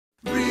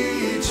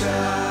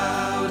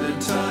out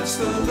and touch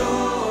the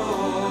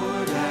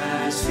Lord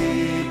as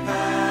he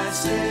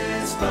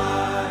passes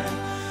by.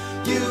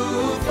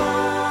 You'll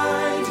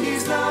find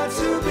he's not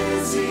too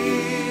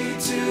busy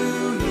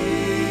to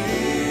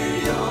hear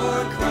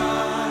your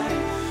cry.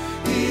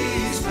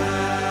 He's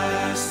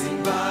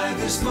passing by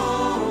this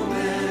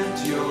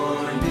moment,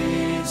 your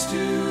needs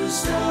to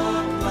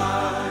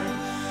supply.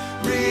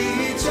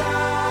 Reach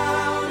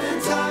out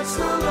and touch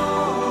the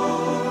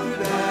Lord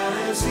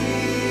as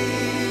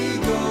he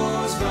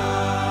goes by.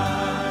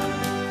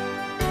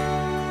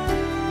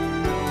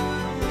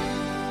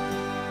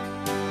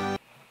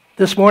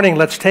 This morning,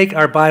 let's take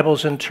our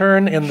Bibles and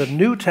turn in the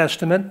New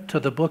Testament to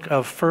the book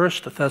of 1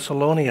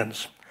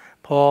 Thessalonians,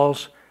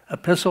 Paul's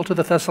epistle to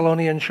the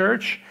Thessalonian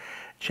church,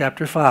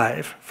 chapter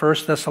 5. 1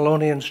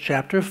 Thessalonians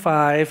chapter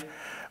 5,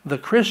 the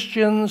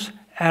Christian's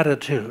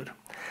attitude.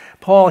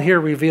 Paul here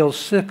reveals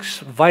 6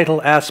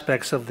 vital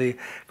aspects of the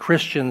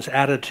Christian's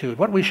attitude,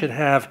 what we should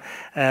have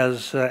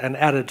as an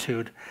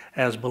attitude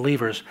as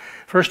believers.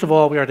 First of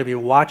all, we are to be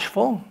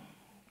watchful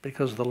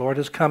because the Lord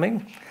is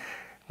coming.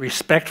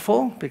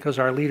 Respectful, because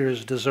our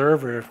leaders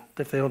deserve, or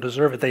if they don't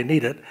deserve it, they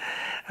need it.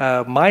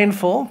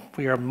 Mindful,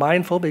 we are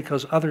mindful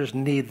because others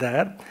need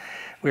that.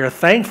 We are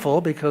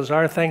thankful because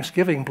our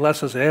thanksgiving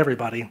blesses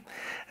everybody.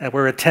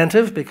 We're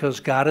attentive because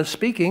God is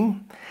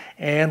speaking.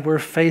 And we're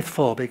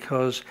faithful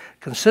because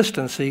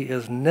consistency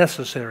is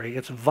necessary.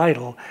 It's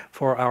vital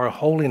for our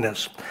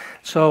holiness.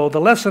 So the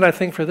lesson, I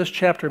think, for this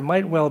chapter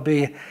might well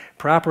be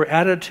proper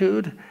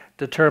attitude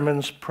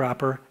determines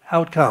proper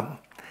outcome.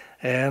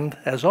 And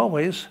as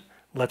always,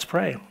 let's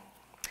pray.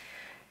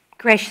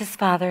 Gracious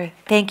Father,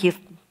 thank you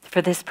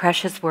for this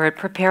precious word.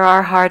 Prepare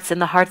our hearts and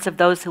the hearts of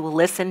those who will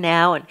listen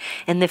now and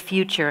in the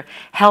future.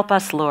 Help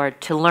us, Lord,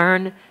 to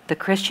learn the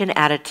Christian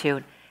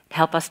attitude.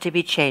 Help us to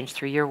be changed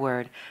through your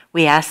word.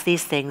 We ask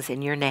these things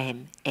in your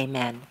name.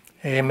 Amen.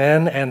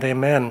 Amen and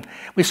amen.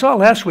 We saw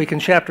last week in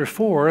chapter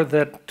 4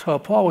 that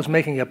Paul was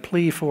making a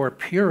plea for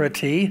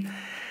purity,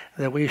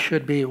 that we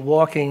should be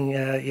walking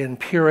in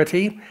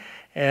purity.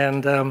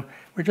 And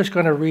we're just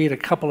going to read a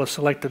couple of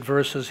selected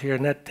verses here,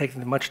 not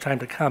taking much time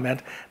to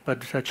comment.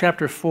 But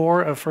chapter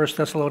 4 of 1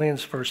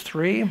 Thessalonians, verse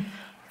 3.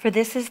 For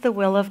this is the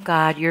will of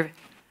God,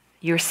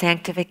 your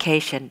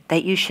sanctification,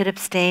 that you should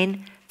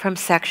abstain from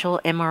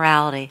sexual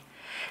immorality,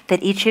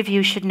 that each of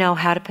you should know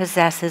how to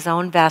possess his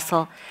own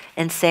vessel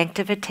in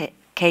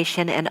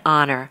sanctification and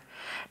honor,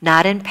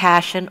 not in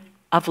passion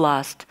of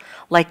lust,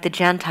 like the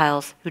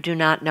Gentiles who do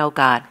not know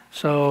God.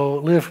 So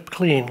live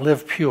clean,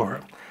 live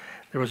pure.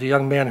 There was a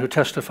young man who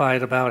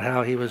testified about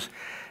how he was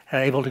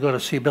able to go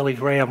to see Billy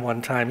Graham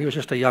one time. He was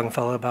just a young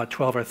fellow, about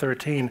 12 or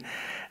 13,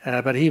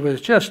 but he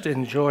was just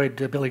enjoyed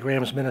Billy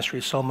Graham's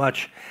ministry so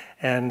much,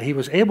 and he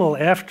was able,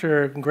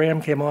 after Graham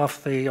came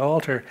off the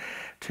altar,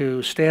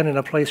 to stand in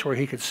a place where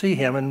he could see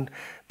him. And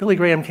Billy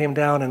Graham came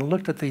down and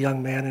looked at the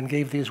young man and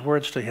gave these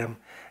words to him.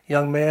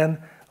 Young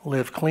man,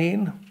 live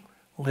clean,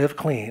 live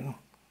clean,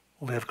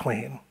 live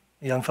clean.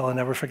 The young fellow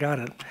never forgot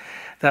it.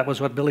 That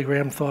was what Billy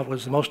Graham thought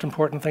was the most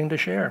important thing to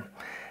share.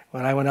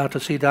 When I went out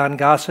to see Don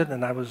Gossett,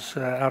 and I was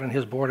out in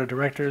his board of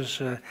directors,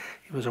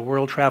 he was a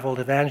world-traveled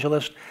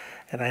evangelist,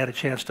 and I had a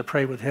chance to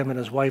pray with him and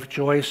his wife,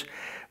 Joyce.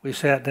 We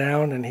sat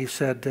down, and he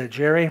said,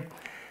 Jerry,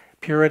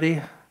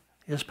 purity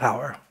is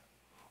power.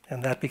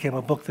 And that became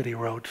a book that he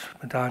wrote,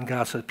 Don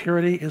Gossett,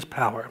 Purity is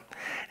Power.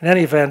 In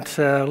any event,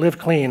 live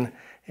clean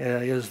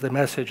is the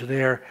message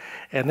there.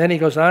 And then he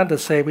goes on to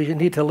say we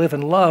need to live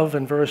in love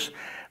in verse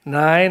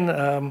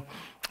 9.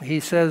 He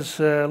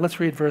says, let's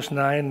read verse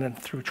 9 and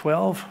through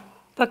 12.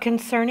 But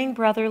concerning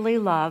brotherly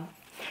love,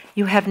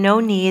 you have no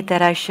need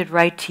that I should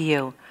write to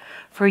you,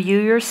 for you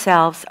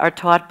yourselves are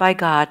taught by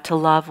God to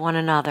love one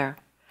another.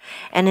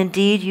 And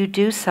indeed you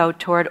do so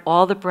toward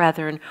all the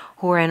brethren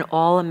who are in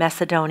all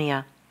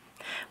Macedonia.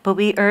 But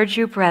we urge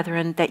you,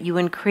 brethren, that you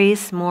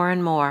increase more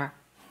and more,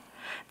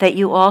 that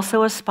you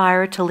also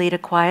aspire to lead a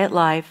quiet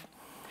life,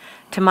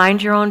 to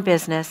mind your own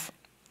business,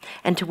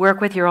 and to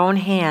work with your own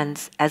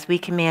hands as we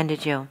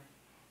commanded you,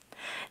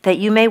 that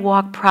you may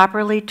walk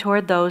properly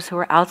toward those who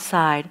are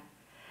outside,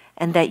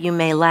 and that you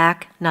may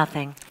lack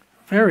nothing.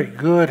 Very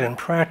good and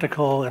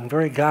practical and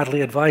very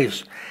godly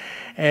advice.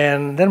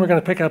 And then we're going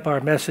to pick up our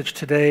message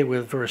today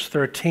with verse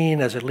 13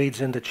 as it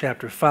leads into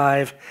chapter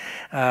 5.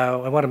 I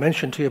want to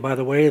mention to you, by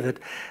the way, that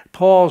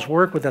Paul's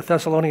work with the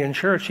Thessalonian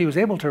church, he was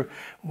able to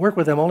work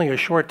with them only a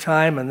short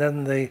time, and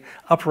then the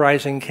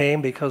uprising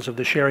came because of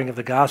the sharing of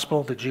the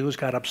gospel. The Jews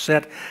got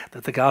upset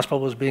that the gospel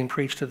was being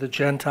preached to the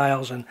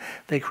Gentiles, and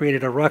they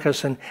created a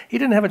ruckus, and he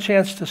didn't have a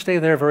chance to stay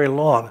there very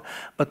long.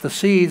 But the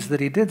seeds that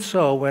he did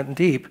sow went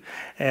deep,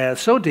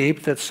 so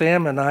deep that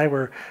Sam and I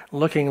were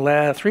looking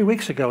 3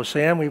 weeks ago,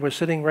 Sam, we were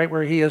sitting right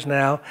where he is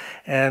now,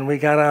 and we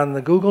got on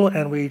the Google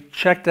and we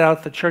checked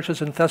out the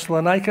churches in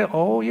Thessalonica.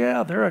 Oh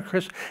yeah, they're a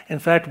Christian. In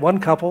fact,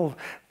 one couple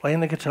playing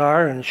the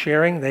guitar and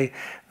sharing, they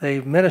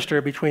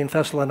minister between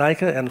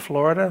Thessalonica and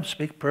Florida,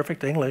 speak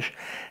perfect English,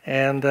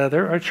 and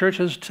there are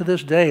churches to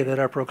this day that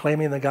are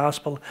proclaiming the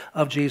gospel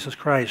of Jesus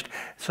Christ.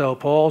 So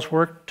Paul's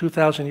work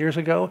 2,000 years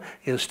ago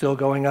is still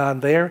going on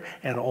there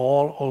and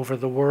all over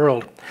the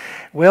world.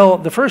 Well,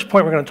 the first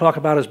point we're going to talk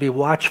about is be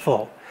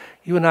watchful.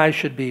 You and I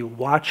should be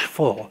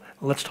watchful.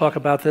 Let's talk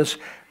about this.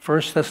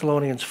 1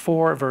 Thessalonians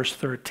 4, verse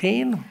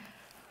 13.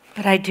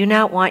 But I do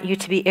not want you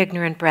to be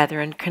ignorant,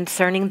 brethren,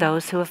 concerning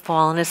those who have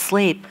fallen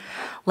asleep,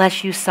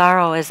 lest you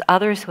sorrow as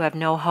others who have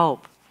no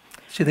hope.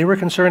 See, they were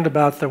concerned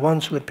about the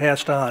ones who had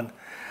passed on.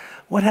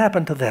 What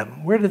happened to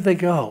them? Where did they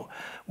go?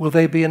 Will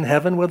they be in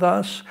heaven with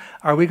us?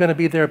 Are we going to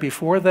be there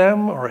before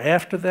them or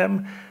after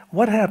them?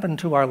 What happened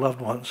to our loved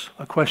ones?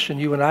 A question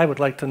you and I would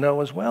like to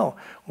know as well.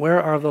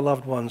 Where are the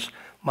loved ones?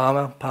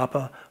 Mama,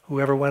 Papa,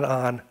 whoever went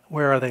on,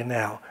 where are they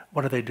now?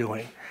 What are they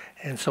doing?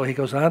 And so he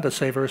goes on to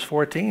say, verse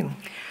 14.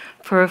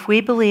 For if we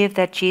believe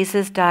that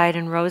Jesus died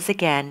and rose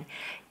again,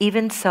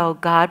 even so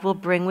God will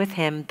bring with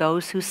him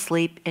those who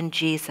sleep in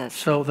Jesus.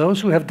 So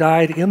those who have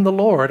died in the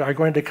Lord are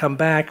going to come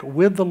back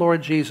with the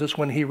Lord Jesus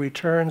when he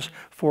returns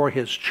for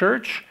his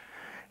church.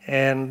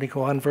 And we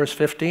go on, verse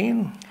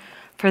 15.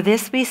 For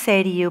this we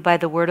say to you by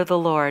the word of the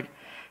Lord,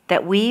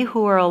 that we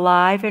who are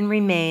alive and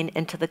remain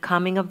until the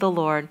coming of the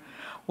Lord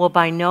will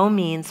by no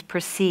means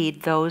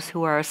precede those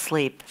who are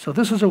asleep. So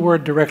this is a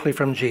word directly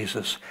from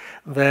Jesus,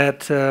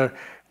 that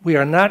we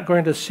are not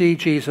going to see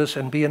Jesus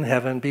and be in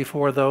heaven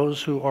before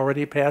those who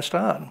already passed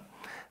on.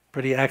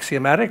 Pretty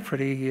axiomatic,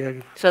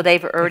 pretty... So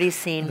they've already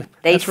seen,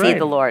 they see right.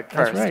 the Lord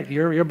first. That's right.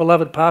 Your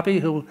beloved Poppy,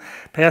 who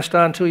passed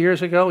on 2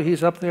 years ago,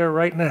 he's up there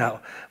right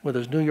now with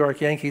his New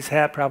York Yankees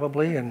hat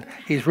probably, and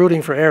he's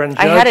rooting for Aaron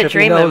Judge. I had a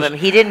dream of him.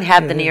 He didn't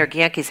have the New York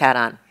Yankees hat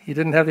on. He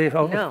didn't have the...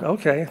 Oh, No.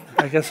 Okay.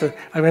 I guess...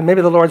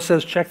 maybe the Lord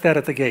says, check that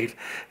at the gate.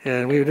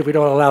 And we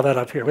don't allow that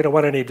up here. We don't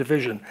want any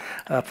division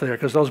up there,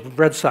 because those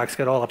Red Sox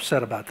get all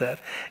upset about that.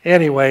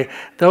 Anyway,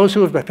 those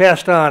who have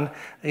passed on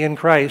in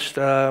Christ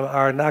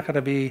are not going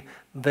to be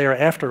there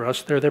after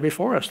us. They're there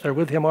before us. They're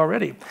with him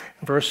already.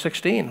 Verse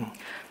 16.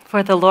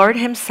 For the Lord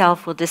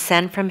himself will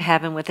descend from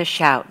heaven with a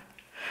shout,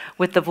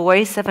 with the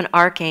voice of an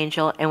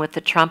archangel and with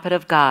the trumpet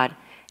of God,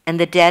 and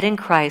the dead in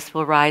Christ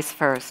will rise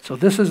first. So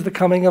this is the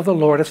coming of the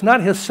Lord. It's not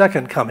his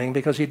second coming,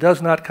 because he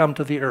does not come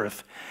to the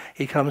earth.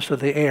 He comes to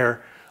the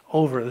air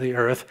over the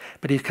earth.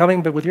 But he's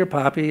coming with your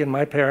Poppy and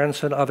my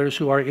parents and others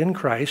who are in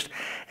Christ.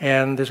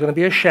 And there's going to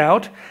be a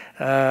shout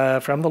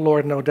from the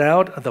Lord, no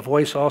doubt, the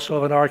voice also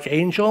of an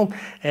archangel,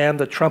 and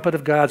the trumpet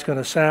of God's going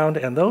to sound.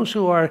 And those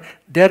who are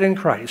dead in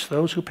Christ,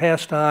 those who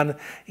passed on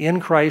in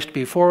Christ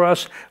before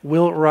us,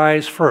 will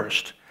rise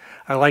first.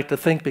 I like to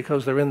think,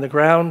 because they're in the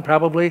ground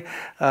probably,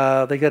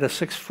 they get a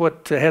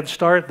 6-foot head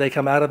start. They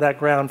come out of that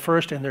ground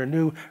first in their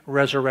new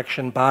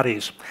resurrection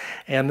bodies.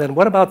 And then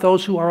what about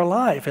those who are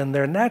alive in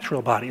their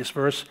natural bodies?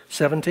 Verse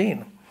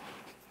 17.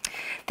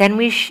 Then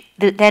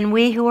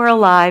we who are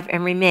alive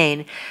and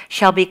remain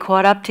shall be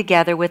caught up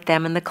together with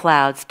them in the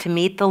clouds to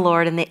meet the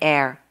Lord in the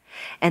air.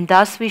 And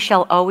thus we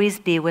shall always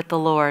be with the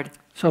Lord.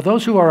 So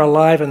those who are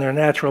alive in their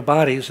natural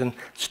bodies and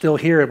still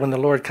here when the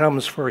Lord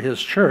comes for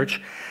his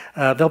church,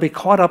 they'll be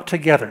caught up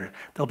together.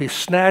 They'll be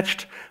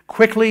snatched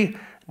quickly,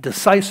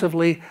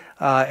 decisively,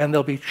 and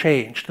they'll be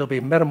changed. They'll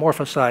be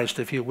metamorphosized,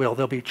 if you will.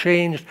 They'll be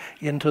changed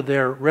into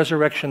their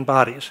resurrection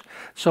bodies.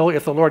 So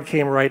if the Lord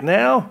came right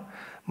now,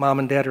 Mom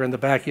and Dad are in the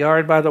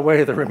backyard, by the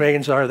way. The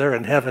remains are there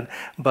in heaven,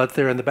 but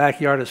they're in the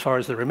backyard as far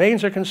as the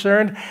remains are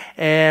concerned.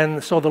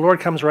 And so the Lord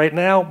comes right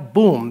now.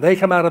 Boom, they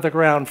come out of the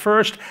ground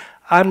first.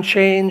 I'm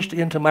changed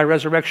into my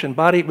resurrection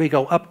body. We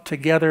go up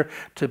together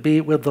to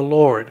be with the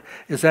Lord.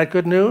 Is that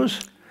good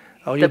news?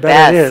 Oh, you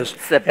bet it is.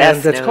 It's the best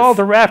and it's news. called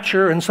the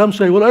rapture, and some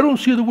say, well, I don't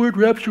see the word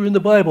rapture in the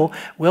Bible.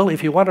 Well,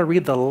 if you want to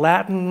read the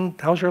Latin,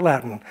 how's your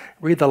Latin?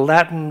 Read the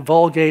Latin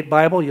Vulgate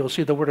Bible, you'll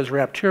see the word is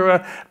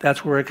raptura.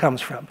 That's where it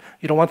comes from.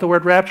 You don't want the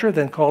word rapture?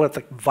 Then call it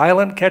the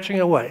violent catching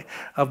away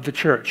of the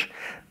church.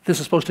 This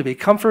is supposed to be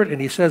comfort,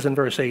 and he says in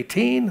verse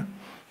 18,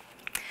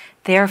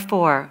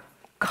 Therefore,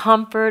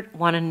 comfort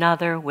one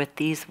another with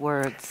these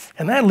words.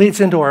 and that leads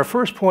into our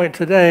first point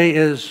today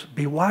is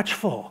be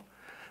watchful.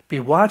 Be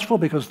watchful,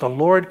 because the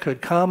Lord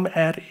could come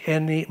at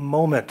any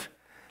moment.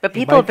 But He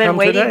people might have been come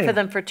waiting today. for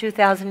them for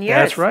 2,000 years.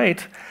 That's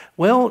right.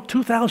 Well,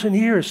 2,000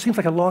 years seems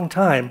like a long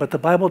time, but the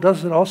Bible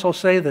doesn't also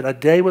say that a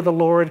day with the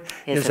Lord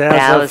is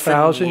as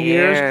 1,000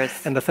 years,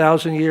 and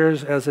 1,000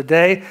 years as a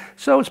day.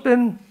 So it's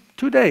been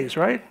 2 days,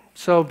 right?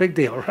 So big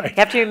deal, right? You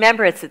have to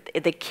remember, it's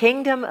the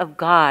kingdom of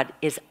God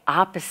is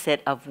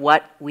opposite of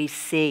what we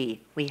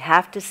see. We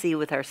have to see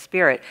with our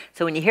spirit.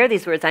 So when you hear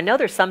these words, I know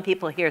there's some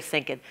people here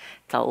thinking,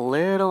 it's a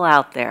little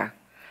out there.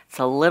 It's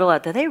a little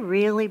out. Do they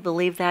really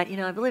believe that? You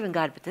know, I believe in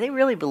God, but do they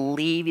really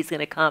believe he's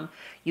going to come?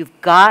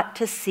 You've got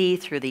to see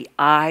through the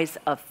eyes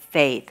of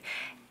faith.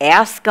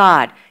 Ask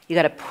God. You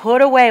got to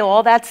put away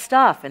all that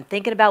stuff and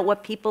thinking about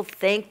what people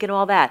think and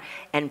all that,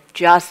 and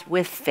just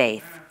with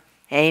faith.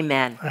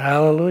 Amen.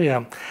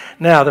 Hallelujah.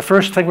 Now, the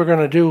first thing we're going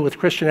to do with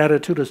Christian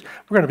attitude is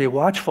we're going to be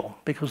watchful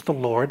because the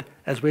Lord,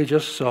 as we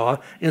just saw,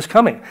 is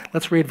coming.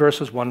 Let's read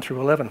verses 1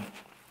 through 11.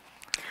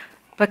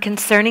 But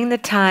concerning the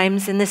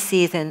times and the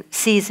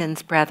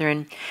seasons,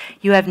 brethren,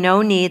 you have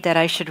no need that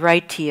I should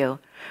write to you,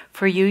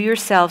 for you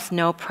yourselves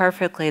know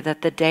perfectly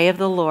that the day of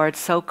the Lord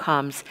so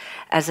comes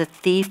as a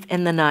thief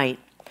in the night.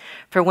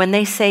 For when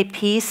they say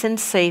peace and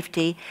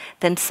safety,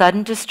 then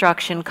sudden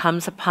destruction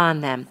comes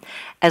upon them,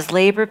 as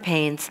labor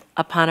pains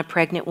upon a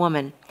pregnant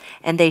woman,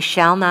 and they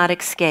shall not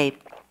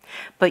escape.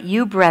 But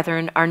you,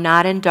 brethren, are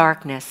not in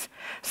darkness,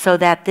 so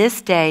that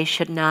this day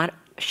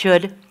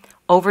should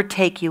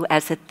overtake you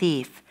as a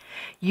thief.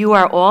 You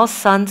are all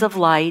sons of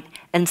light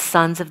and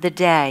sons of the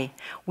day.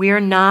 We are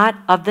not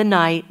of the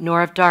night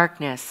nor of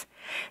darkness.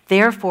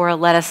 Therefore,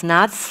 let us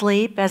not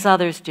sleep as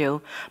others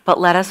do, but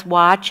let us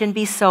watch and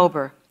be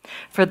sober.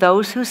 For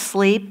those who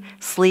sleep,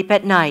 sleep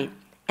at night,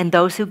 and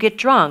those who get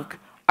drunk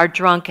are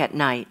drunk at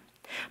night.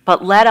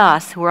 But let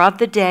us, who are of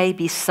the day,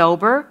 be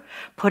sober,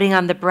 putting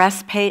on the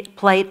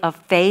breastplate of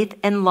faith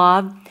and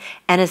love,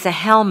 and as a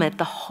helmet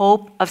the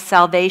hope of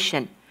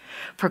salvation.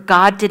 For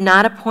God did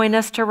not appoint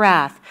us to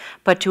wrath,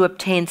 but to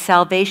obtain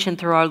salvation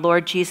through our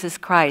Lord Jesus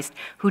Christ,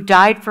 who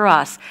died for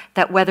us,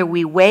 that whether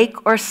we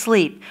wake or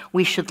sleep,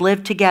 we should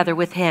live together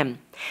with him.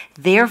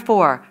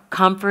 Therefore,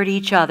 comfort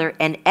each other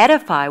and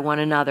edify one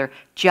another,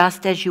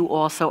 just as you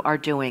also are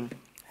doing.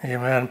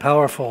 Amen.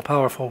 Powerful,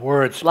 powerful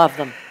words. Love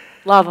them.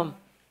 Love them.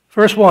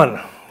 Verse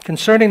 1,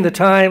 concerning the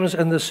times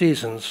and the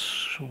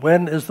seasons,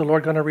 when is the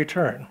Lord going to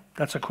return?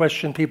 That's a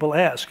question people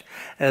ask.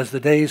 As the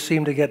days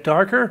seem to get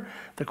darker,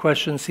 the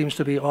question seems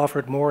to be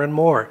offered more and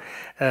more.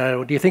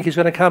 Do you think he's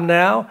going to come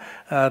now?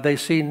 They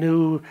see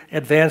new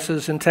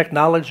advances in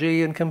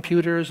technology and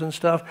computers and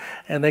stuff,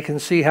 and they can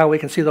see how we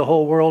can see the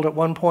whole world at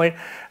one point.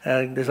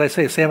 As I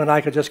say, Sam and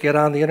I could just get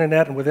on the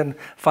internet and within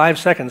 5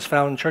 seconds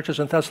found churches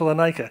in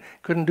Thessalonica.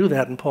 Couldn't do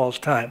that in Paul's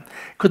time.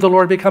 Could the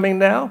Lord be coming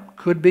now?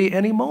 Could be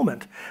any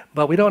moment.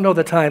 But we don't know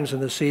the times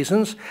and the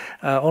seasons.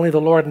 Only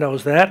the Lord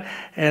knows that,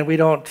 and we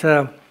don't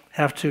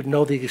have to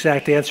know the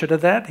exact answer to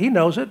that. He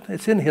knows it.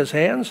 It's in his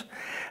hands.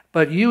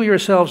 But you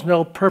yourselves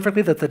know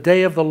perfectly that the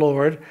day of the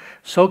Lord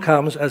so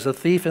comes as a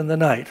thief in the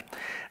night.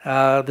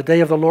 The day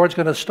of the Lord's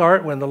going to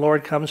start when the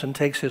Lord comes and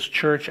takes his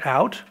church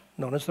out,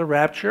 known as the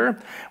rapture.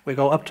 We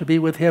go up to be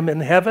with him in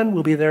heaven.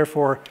 We'll be there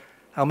for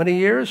how many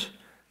years?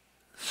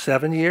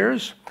 7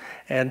 years.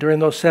 And during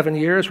those 7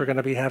 years, we're going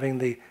to be having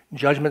the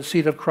judgment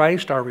seat of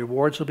Christ. Our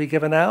rewards will be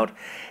given out.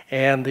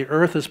 And the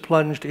earth is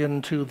plunged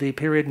into the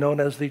period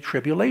known as the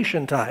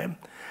tribulation time.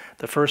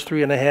 The first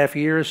 3.5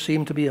 years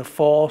seem to be a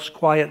false,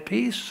 quiet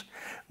peace.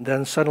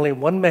 Then suddenly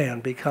one man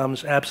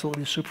becomes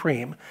absolutely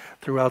supreme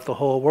throughout the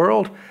whole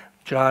world.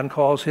 John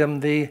calls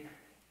him the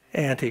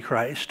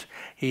Antichrist.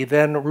 He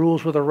then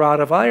rules with a rod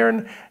of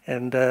iron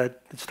and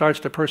starts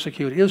to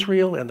persecute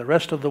Israel and the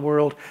rest of the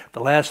world. The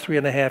last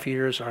 3.5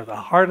 years are the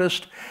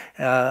hardest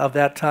of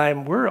that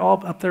time. We're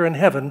all up there in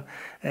heaven,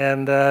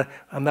 and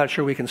I'm not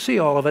sure we can see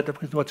all of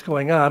it, what's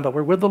going on, but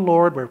we're with the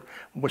Lord.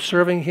 We're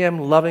serving him,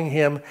 loving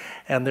him,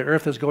 and the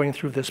earth is going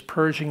through this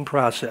purging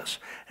process.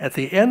 At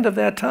the end of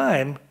that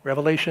time,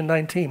 Revelation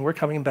 19, we're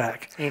coming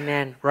back.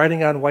 Amen.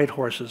 Riding on white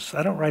horses.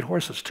 I don't ride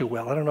horses too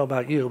well. I don't know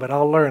about you, but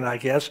I'll learn, I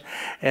guess.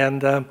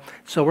 And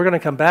so we're going to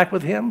come back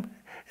with him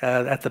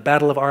at the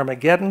Battle of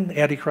Armageddon.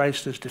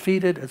 Antichrist is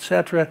defeated,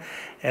 etc.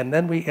 And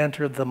then we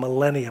enter the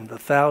millennium, the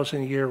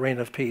 1,000-year reign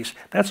of peace.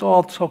 That's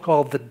all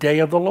so-called the day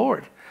of the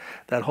Lord.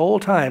 That whole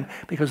time,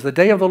 because the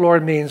day of the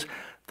Lord means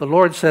the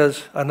Lord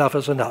says, enough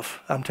is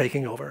enough. I'm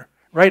taking over.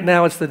 Right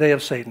now it's the day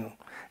of Satan.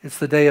 It's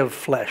the day of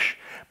flesh.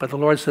 But the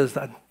Lord says,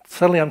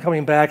 suddenly I'm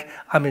coming back.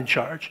 I'm in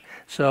charge.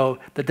 So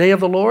the day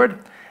of the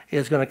Lord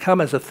is going to come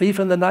as a thief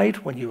in the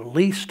night when you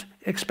least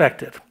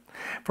expect it.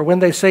 For when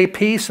they say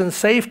peace and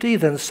safety,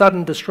 then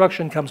sudden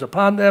destruction comes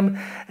upon them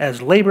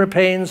as labor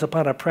pains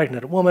upon a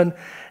pregnant woman,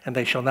 and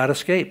they shall not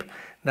escape.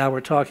 Now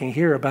we're talking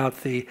here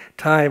about the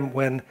time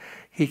when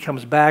he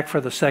comes back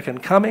for the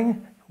second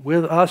coming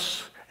with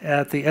us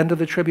at the end of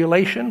the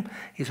tribulation.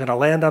 He's going to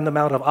land on the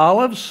Mount of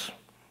Olives.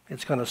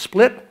 It's going to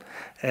split,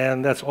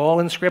 and that's all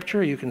in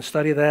Scripture. You can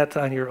study that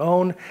on your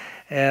own.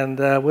 And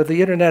with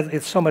the internet,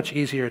 it's so much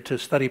easier to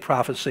study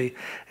prophecy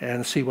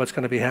and see what's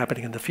going to be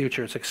happening in the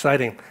future. It's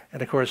exciting.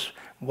 And of course,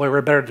 where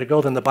better to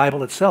go than the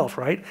Bible itself,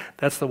 right?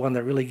 That's the one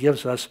that really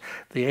gives us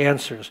the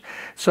answers.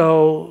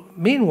 So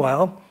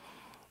meanwhile,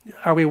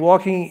 are we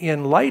walking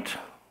in light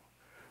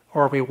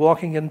or are we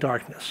walking in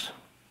darkness?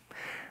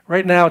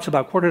 Right now, it's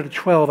about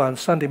 11:45 on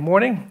Sunday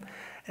morning.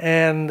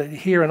 And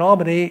here in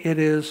Albany, it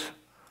is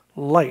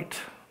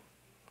light.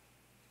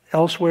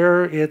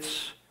 Elsewhere,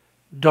 it's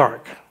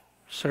dark.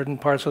 Certain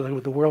parts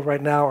of the world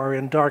right now are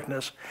in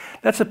darkness.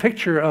 That's a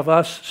picture of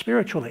us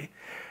spiritually.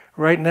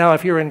 Right now,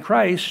 if you're in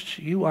Christ,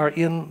 you are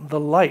in the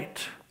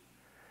light.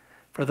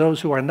 For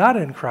those who are not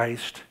in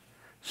Christ,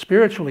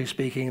 spiritually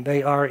speaking,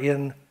 they are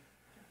in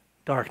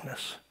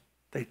darkness.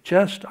 They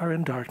just are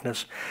in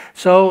darkness.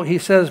 So he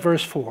says,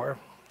 verse 4.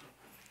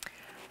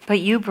 But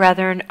you,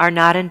 brethren, are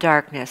not in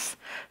darkness,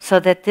 so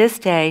that this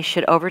day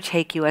should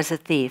overtake you as a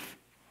thief.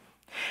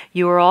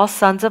 You are all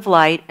sons of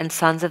light and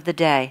sons of the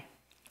day.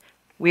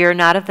 We are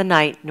not of the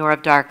night nor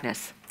of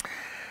darkness.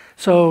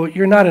 So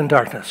you're not in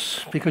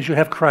darkness because you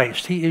have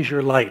Christ. He is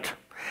your light.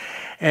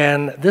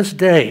 And this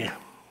day,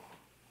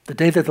 the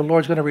day that the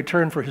Lord's going to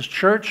return for his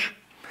church,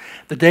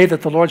 the day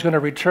that the Lord's going to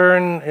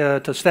return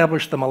to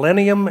establish the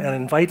millennium and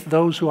invite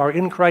those who are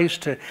in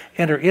Christ to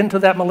enter into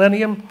that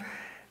millennium,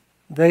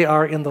 they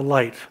are in the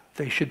light.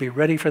 They should be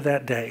ready for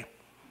that day.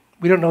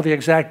 We don't know the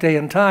exact day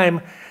and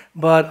time,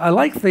 but I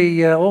like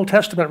the Old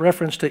Testament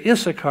reference to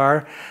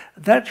Issachar.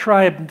 That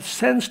tribe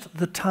sensed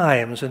the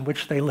times in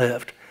which they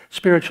lived,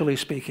 spiritually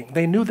speaking.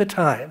 They knew the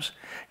times.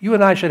 You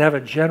and I should have a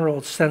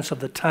general sense of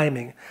the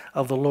timing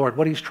of the Lord,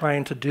 what he's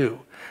trying to do.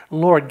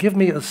 Lord, give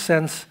me a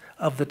sense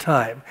of the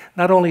time,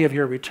 not only of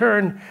your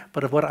return,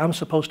 but of what I'm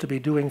supposed to be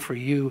doing for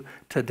you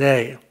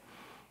today.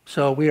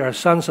 So we are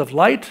sons of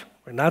light.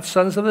 We're not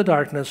sons of the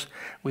darkness.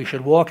 We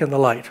should walk in the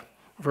light.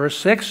 Verse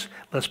 6,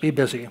 let's be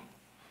busy.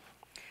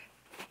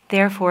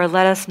 Therefore,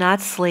 let us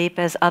not sleep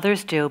as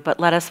others do, but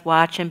let us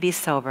watch and be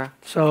sober.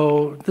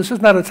 So this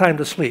is not a time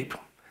to sleep.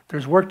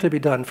 There's work to be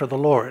done for the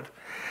Lord.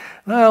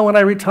 No, when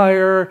I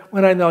retire,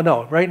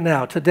 no, right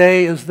now.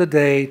 Today is the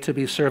day to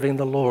be serving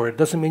the Lord.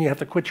 Doesn't mean you have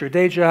to quit your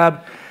day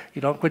job.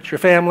 You don't quit your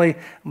family,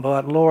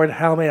 but Lord,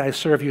 how may I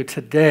serve you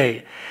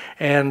today?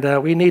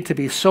 And we need to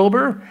be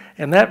sober,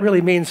 and that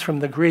really means from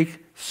the Greek,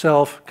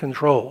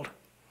 self-controlled.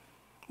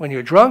 When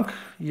you're drunk,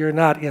 you're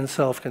not in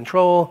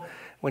self-control.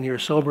 When you're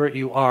sober,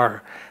 you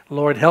are.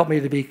 Lord, help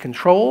me to be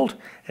controlled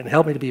and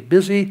help me to be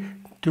busy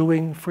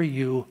doing for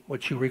you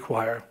what you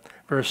require.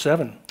 Verse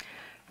 7.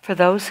 For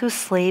those who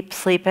sleep,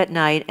 sleep at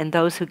night, and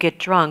those who get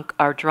drunk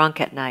are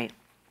drunk at night.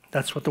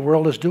 That's what the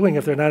world is doing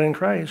if they're not in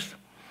Christ.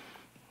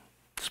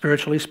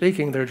 Spiritually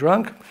speaking, they're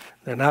drunk,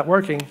 they're not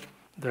working,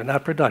 they're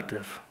not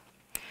productive.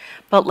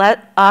 But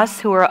let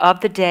us who are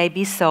of the day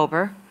be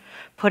sober,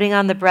 putting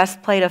on the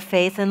breastplate of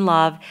faith and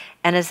love,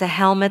 and as a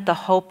helmet the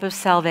hope of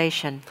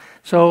salvation.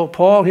 So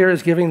Paul here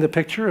is giving the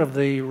picture of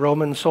the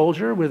Roman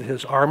soldier with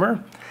his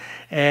armor.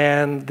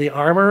 And the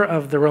armor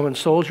of the Roman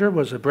soldier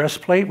was a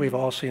breastplate. We've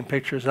all seen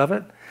pictures of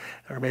it,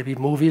 or maybe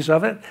movies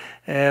of it.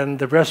 And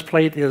the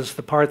breastplate is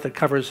the part that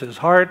covers his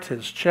heart,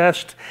 his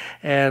chest.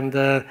 And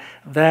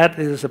that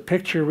is a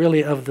picture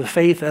really of the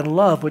faith and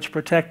love which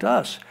protect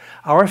us.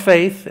 Our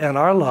faith and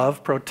our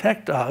love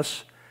protect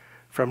us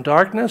from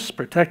darkness,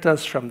 protect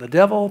us from the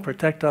devil,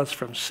 protect us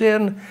from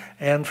sin,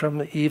 and from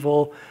the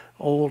evil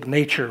old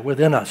nature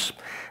within us.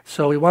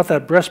 So we want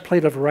that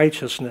breastplate of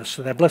righteousness,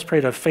 and that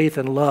breastplate of faith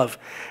and love.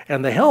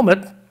 And the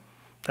helmet,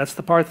 that's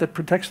the part that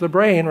protects the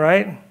brain,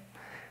 right?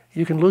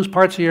 You can lose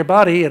parts of your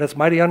body, and it's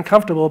mighty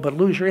uncomfortable, but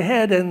lose your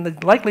head, and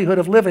the likelihood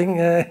of living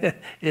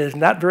is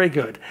not very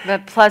good.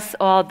 But plus,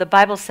 the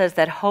Bible says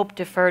that hope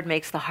deferred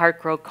makes the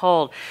heart grow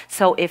cold.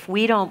 So if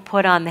we don't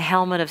put on the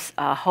helmet of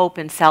hope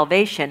and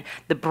salvation,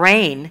 the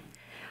brain,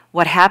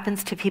 what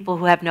happens to people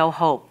who have no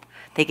hope?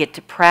 They get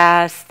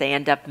depressed, they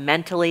end up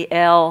mentally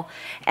ill,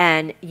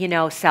 and,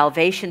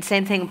 salvation,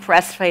 same thing,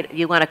 breastplate,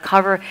 you want to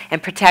cover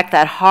and protect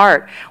that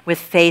heart with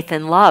faith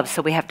and love,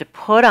 so we have to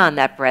put on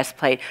that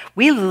breastplate.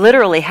 We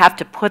literally have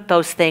to put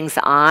those things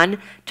on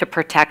to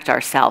protect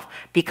ourselves,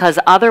 because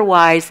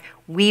otherwise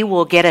we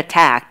will get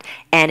attacked,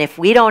 and if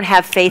we don't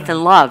have faith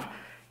and love,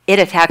 it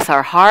attacks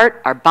our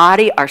heart, our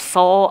body, our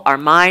soul, our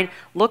mind.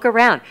 Look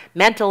around.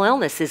 Mental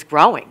illness is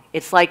growing.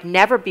 It's like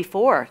never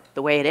before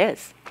the way it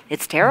is.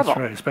 It's terrible.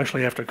 That's right,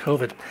 especially after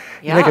COVID.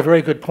 Yeah. You make a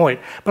very good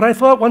point. But I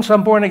thought once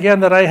I'm born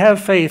again that I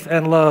have faith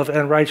and love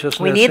and righteousness.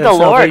 We need and the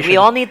Lord. salvation. We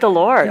all need the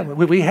Lord. Yeah,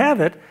 we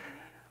have it.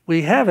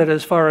 We have it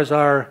as far as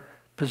our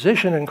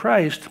position in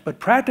Christ, but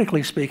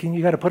practically speaking,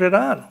 you got to put it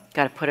on.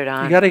 Got to put it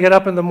on. You got to get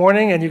up in the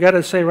morning and you got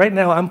to say, right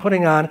now, I'm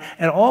putting on,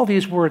 and all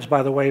these words,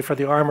 by the way, for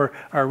the armor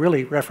are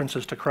really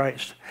references to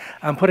Christ.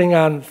 I'm putting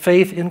on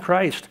faith in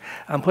Christ.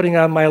 I'm putting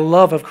on my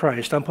love of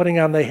Christ. I'm putting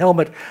on the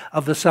helmet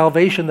of the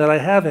salvation that I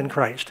have in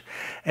Christ.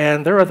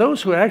 And there are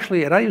those who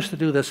actually, and I used to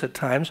do this at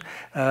times,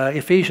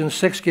 Ephesians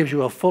 6 gives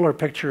you a fuller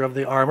picture of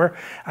the armor.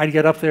 I'd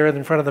get up there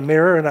in front of the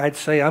mirror and I'd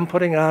say, I'm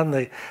putting on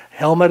the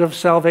helmet of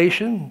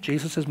salvation.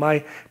 Jesus is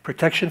my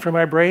protection for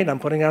my brain. I'm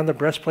putting on the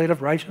breastplate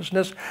of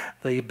righteousness,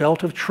 the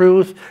belt of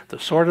truth, the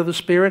sword of the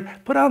Spirit.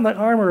 Put on the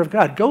armor of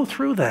God. Go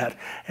through that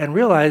and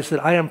realize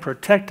that I am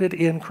protected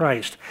in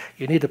Christ.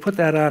 You need to put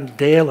that on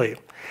daily.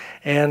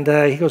 And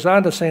he goes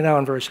on to say now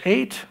in verse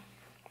 8,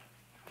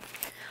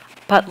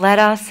 But let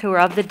us who are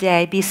of the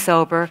day be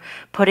sober,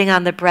 putting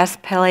on the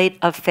breastplate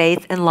of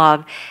faith and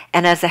love,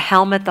 and as a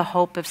helmet the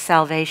hope of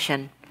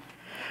salvation.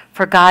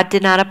 For God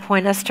did not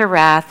appoint us to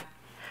wrath,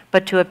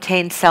 but to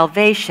obtain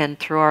salvation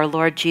through our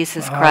Lord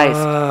Jesus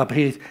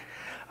Christ.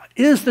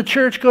 Is the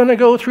church going to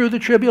go through the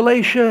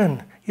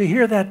tribulation? You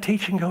hear that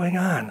teaching going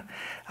on.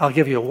 I'll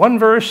give you one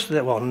verse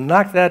that will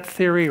knock that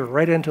theory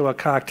right into a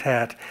cocked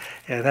hat,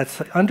 and that's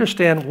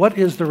understand what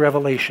is the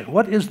revelation.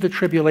 What is the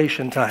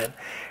tribulation time?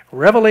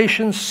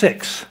 Revelation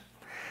 6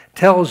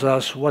 tells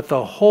us what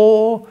the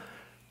whole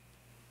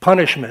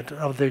punishment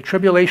of the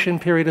tribulation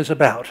period is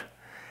about,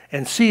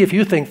 and see if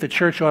you think the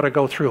church ought to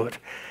go through it.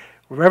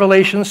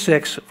 Revelation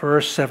 6,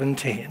 verse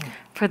 17.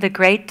 For the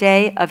great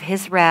day of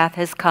his wrath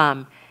has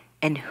come,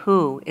 and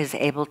who is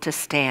able to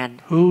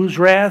stand? Whose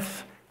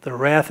wrath? The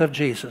wrath of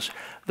Jesus.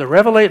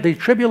 The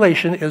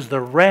tribulation is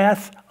the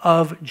wrath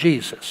of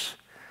Jesus.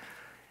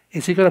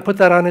 Is he going to put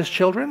that on his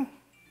children?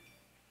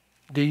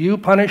 Do you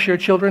punish your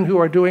children who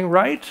are doing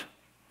right?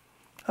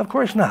 Of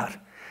course not.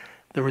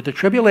 The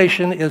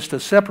tribulation is to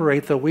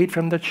separate the wheat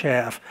from the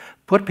chaff,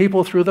 put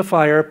people through the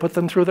fire, put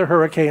them through the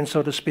hurricane,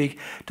 so to speak,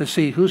 to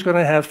see who's going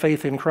to have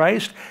faith in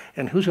Christ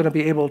and who's going to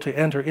be able to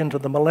enter into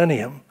the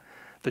millennium.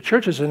 The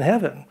church is in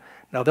heaven.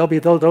 Now, there'll be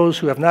those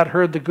who have not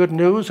heard the good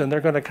news, and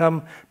they're going to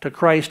come to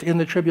Christ in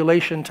the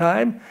tribulation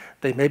time.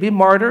 They may be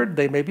martyred,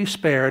 they may be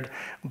spared,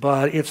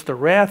 but it's the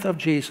wrath of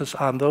Jesus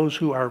on those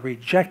who are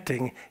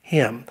rejecting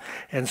him.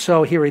 And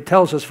so here he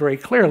tells us very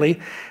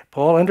clearly,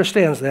 Paul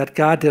understands that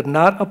God did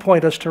not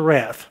appoint us to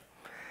wrath.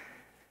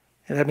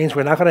 And that means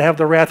we're not going to have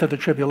the wrath of the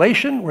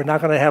tribulation. We're not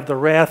going to have the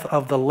wrath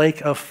of the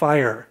lake of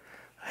fire,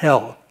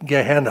 hell,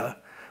 Gehenna.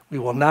 We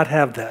will not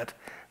have that.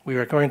 We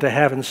are going to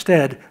have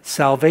instead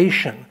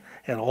salvation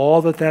and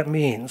all that that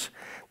means.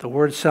 The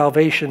word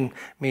salvation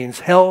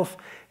means health,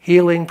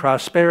 healing,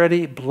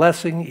 prosperity,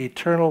 blessing,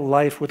 eternal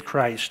life with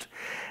Christ.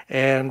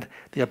 And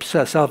the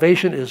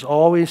salvation is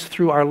always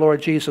through our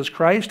Lord Jesus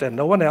Christ and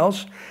no one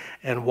else.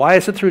 And why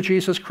is it through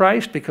Jesus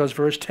Christ? Because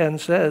verse 10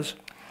 says,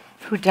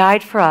 who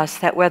died for us,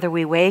 that whether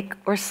we wake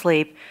or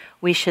sleep,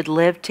 we should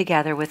live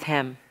together with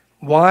him.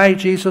 Why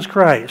Jesus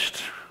Christ?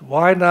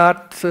 Why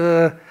not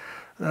some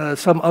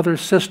other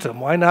system?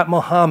 Why not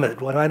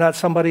Muhammad? Why not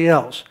somebody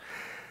else?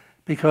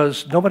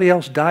 Because nobody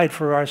else died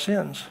for our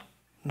sins.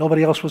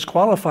 Nobody else was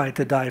qualified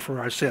to die for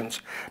our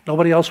sins.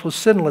 Nobody else was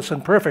sinless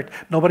and perfect.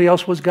 Nobody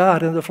else was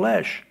God in the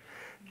flesh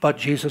but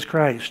Jesus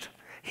Christ.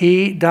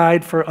 He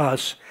died for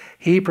us.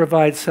 He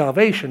provides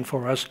salvation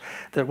for us,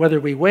 that whether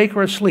we wake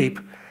or sleep,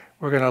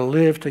 we're going to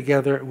live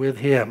together with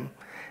him.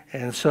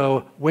 And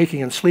so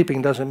waking and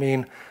sleeping doesn't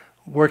mean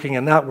working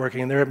and not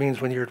working. There it means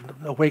when you're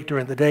awake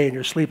during the day and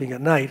you're sleeping at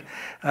night,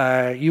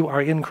 you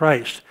are in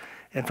Christ.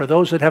 And for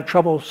those that have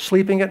trouble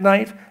sleeping at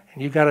night,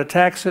 and you've got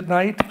attacks at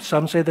night,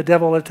 some say the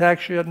devil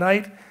attacks you at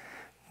night,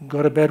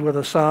 go to bed with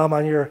a psalm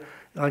on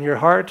your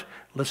heart,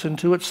 listen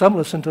to it. Some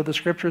listen to the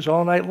scriptures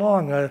all night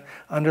long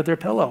under their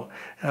pillow.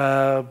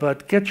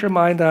 But get your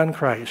mind on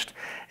Christ.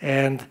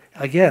 And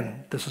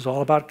again, this is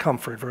all about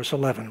comfort, verse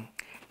 11.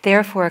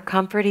 Therefore,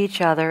 comfort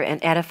each other and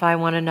edify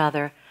one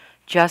another,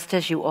 just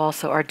as you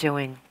also are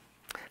doing.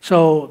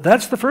 So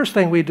that's the first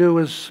thing we do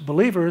as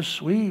believers.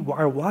 We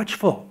are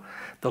watchful.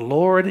 The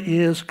Lord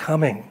is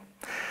coming.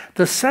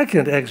 The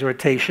second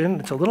exhortation,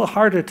 it's a little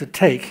harder to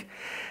take,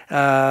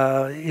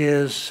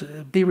 is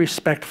be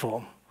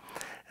respectful.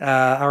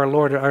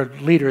 Our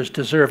leaders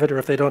deserve it, or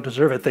if they don't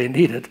deserve it, they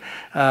need it.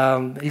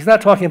 He's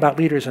not talking about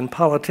leaders in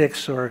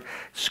politics or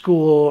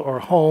school or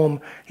home.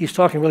 He's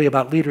talking really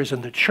about leaders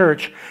in the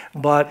church,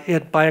 but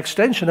it, by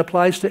extension,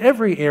 applies to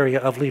every area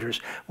of leaders.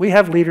 We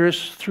have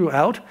leaders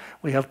throughout.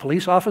 We have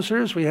police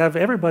officers. We have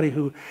everybody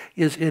who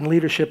is in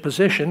leadership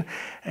position,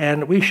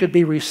 and we should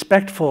be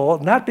respectful,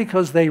 not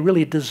because they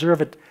really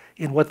deserve it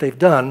in what they've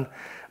done,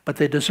 but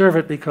they deserve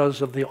it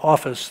because of the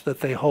office that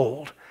they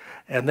hold.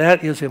 And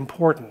that is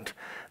important.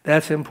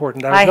 That's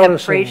important. I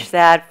have preached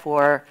that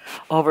for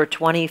over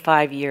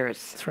 25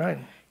 years. That's right.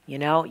 You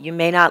know, you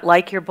may not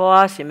like your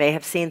boss. You may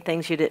have seen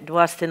things your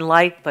boss didn't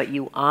like, but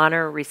you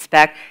honor,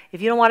 respect.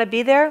 If you don't want to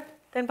be there,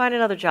 then find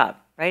another job,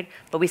 right?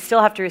 But we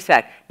still have to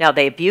respect. Now,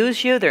 they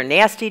abuse you. They're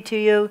nasty to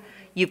you.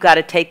 You've got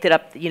to take that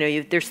up. You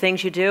know, there's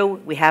things you do.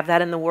 We have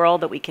that in the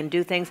world, that we can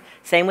do things.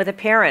 Same with a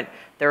parent.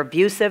 They're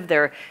abusive.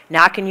 They're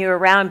knocking you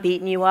around,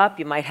 beating you up.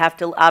 You might have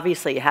to,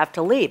 obviously, you have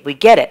to leave. We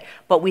get it.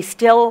 But we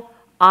still,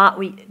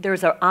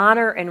 there's an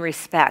honor and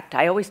respect.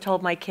 I always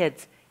told my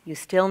kids, you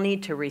still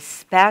need to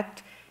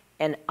respect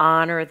and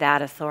honor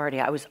that authority.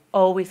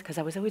 Because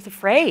I was always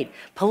afraid.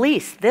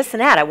 Police, this and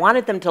that. I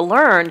wanted them to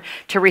learn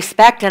to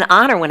respect and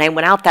honor when they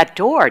went out that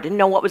door. Didn't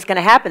know what was going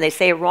to happen. They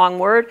say a wrong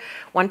word.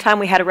 One time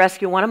we had to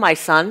rescue one of my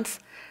sons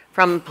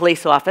from a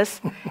police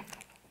office.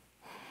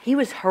 He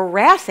was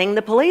harassing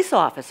the police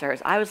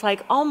officers. I was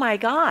like, oh my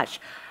gosh.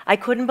 I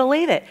couldn't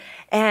believe it.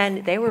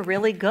 And they were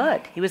really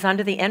good. He was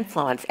under the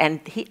influence.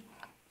 And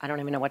I don't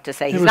even know what to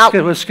say.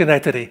 It was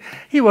Schenectady.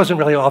 He wasn't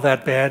really all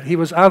that bad. He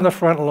was on the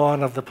front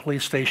lawn of the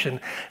police station.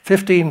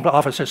 15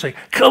 officers saying,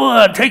 come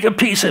on, take a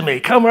piece of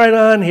me. Come right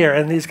on here.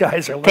 And these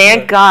guys are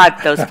Thank God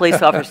those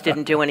police officers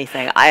didn't do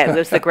anything. It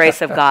was the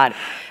grace of God.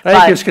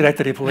 Thank you,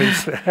 Schenectady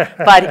Police.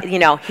 But, you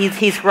know,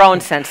 he's grown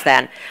since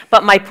then.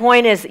 But my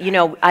point is, you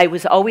know, I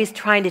was always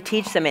trying to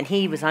teach them, and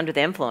he was under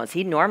the influence.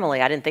 He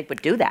normally, I didn't think,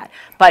 would do that.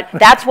 But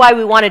that's why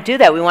we want to do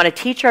that. We want to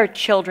teach our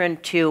children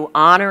to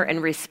honor and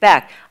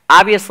respect.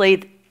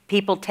 Obviously,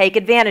 people take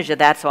advantage of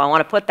that, so I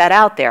want to put that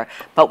out there.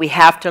 But we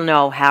have to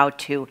know how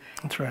to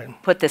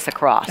put this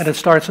across. And it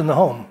starts in the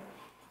home.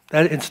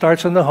 That it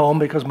starts in the home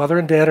because mother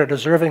and dad are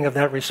deserving of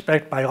that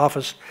respect by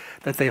office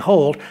that they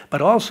hold,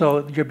 but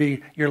also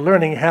you're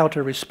learning how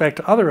to respect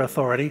other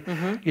authority.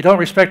 You don't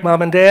respect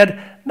mom and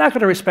dad, not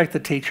going to respect the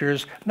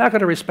teachers, not going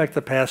to respect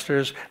the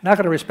pastors, not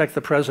going to respect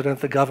the president,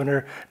 the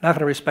governor, not going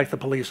to respect the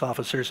police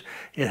officers.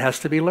 It has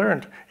to be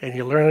learned, and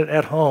you learn it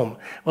at home.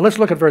 Well, let's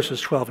look at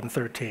verses 12 and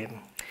 13.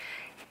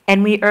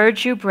 And we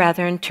urge you,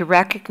 brethren, to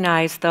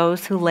recognize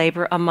those who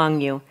labor among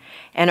you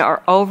and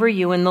are over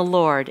you in the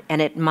Lord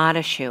and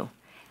admonish you,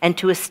 and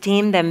to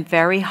esteem them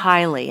very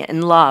highly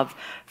in love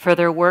for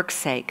their work's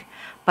sake,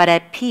 but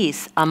at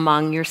peace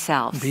among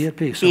yourselves. Be at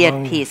peace. Be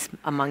at peace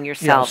among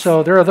yourselves. Yeah,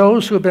 so there are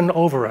those who have been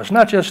over us,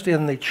 not just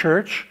in the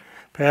church,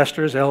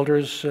 pastors,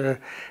 elders,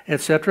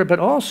 etc., but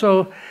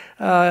also,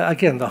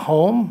 again, the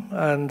home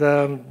and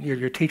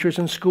your teachers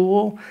in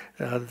school,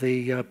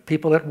 the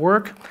people at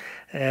work,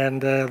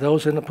 and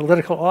those in the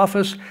political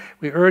office.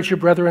 We urge you,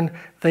 brethren,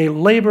 they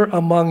labor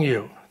among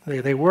you.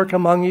 They work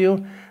among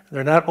you.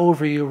 They're not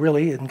over you,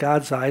 really, in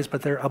God's eyes,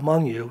 but they're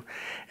among you.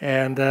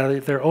 And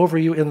they're over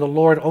you in the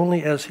Lord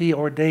only as he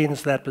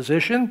ordains that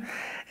position.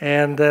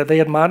 And they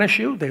admonish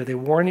you, they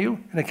warn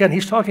you. And again,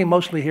 he's talking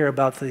mostly here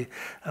about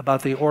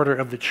the order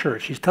of the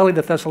church. He's telling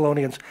the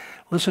Thessalonians,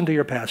 listen to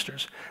your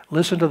pastors.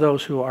 Listen to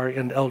those who are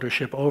in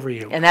eldership over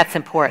you. And that's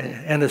important.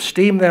 And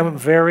esteem them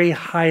very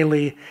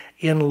highly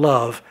in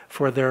love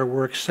for their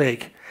work's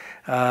sake.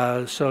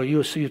 So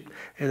you see,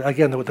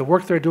 again, the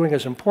work they're doing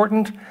is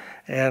important.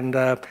 And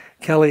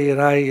Kelly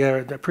and I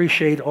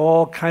appreciate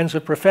all kinds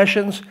of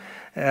professions,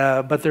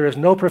 but there is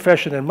no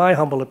profession, in my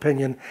humble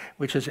opinion,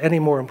 which is any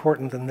more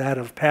important than that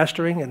of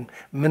pastoring and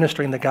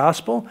ministering the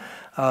gospel.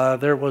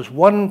 There was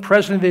one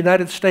president of the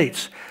United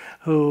States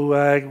who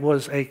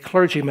was a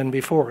clergyman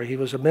before. He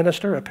was a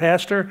minister, a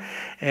pastor,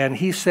 and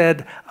he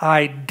said,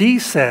 I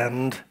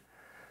descend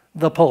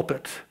the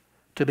pulpit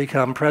to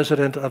become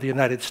president of the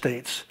United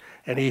States.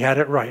 And he had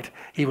it right.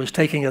 He was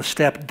taking a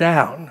step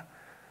down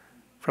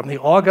from the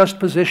august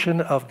position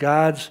of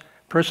God's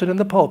person in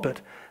the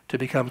pulpit to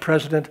become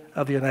president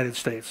of the United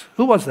States.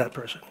 Who was that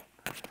person?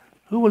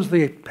 Who was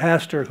the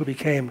pastor who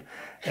became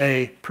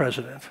a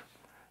president?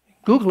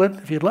 Google it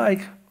if you'd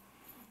like.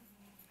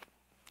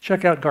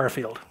 Check out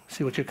Garfield,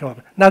 see what you come up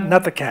with.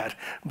 Not the cat,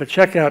 but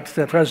check out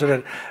the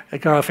President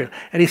Garfield.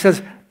 And he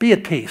says, be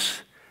at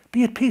peace.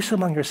 Be at peace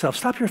among yourselves.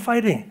 Stop your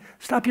fighting.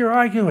 Stop your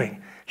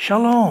arguing.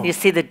 Shalom. You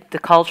see the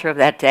culture of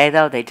that day,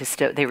 though?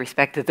 They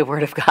respected the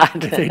word of God.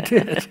 They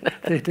did.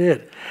 They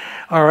did.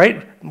 All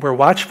right. We're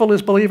watchful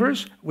as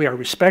believers. We are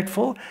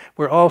respectful.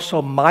 We're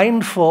also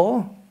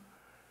mindful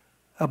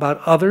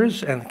about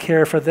others and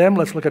care for them.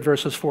 Let's look at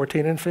verses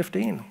 14 and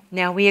 15.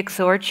 Now we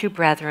exhort you,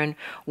 brethren,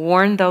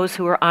 warn those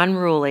who are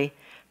unruly,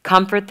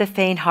 comfort the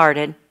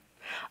faint-hearted,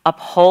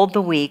 uphold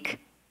the weak,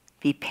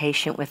 be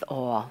patient with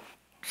all.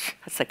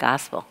 That's the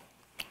gospel.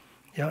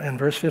 Yeah, and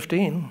verse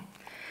 15.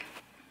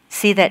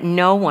 See that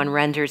no one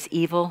renders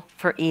evil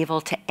for evil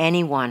to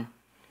anyone,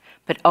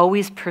 but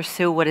always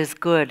pursue what is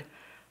good,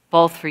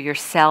 both for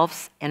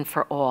yourselves and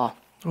for all.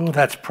 Oh,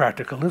 that's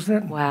practical, isn't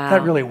it? Wow.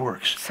 That really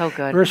works. So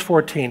good. Verse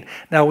 14.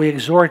 Now we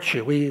exhort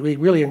you, we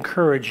really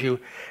encourage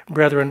you,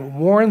 brethren,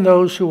 warn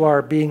those who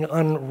are being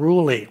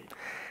unruly.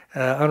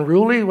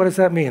 Unruly, what does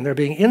that mean? They're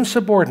being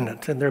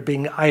insubordinate and they're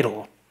being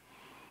idle.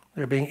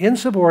 They're being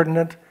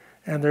insubordinate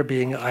and they're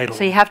being idle.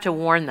 So you have to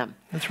warn them.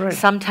 That's right.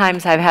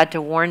 Sometimes I've had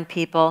to warn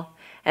people,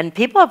 and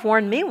people have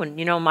warned me when,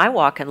 my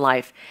walk in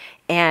life.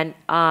 And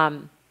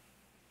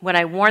when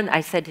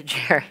I said to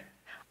Jerry,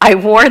 I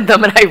warned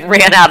them and I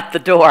ran out the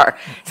door.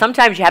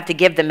 Sometimes you have to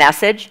give the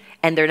message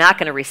and they're not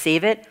going to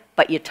receive it,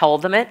 but you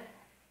told them it,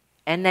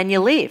 and then you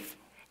leave.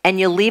 And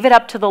you leave it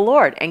up to the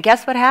Lord. And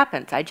guess what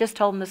happens? I just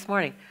told them this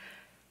morning,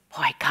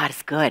 boy, God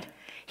is good.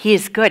 He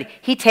is good.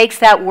 He takes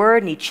that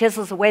word and he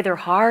chisels away their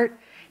heart,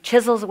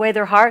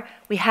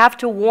 We have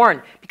to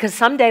warn, because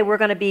someday we're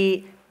going to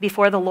be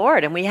before the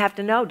Lord, and we have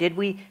to know, did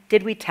we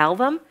tell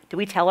them? Did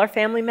we tell our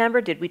family member?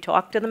 Did we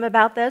talk to them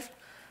about this?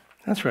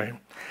 That's right.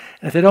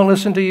 And if they don't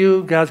listen to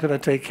you, God's going to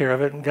take care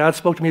of it. And God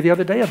spoke to me the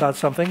other day about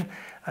something.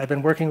 I've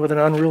been working with an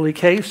unruly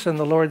case, and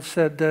the Lord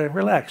said,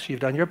 relax,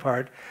 you've done your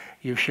part.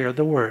 You've shared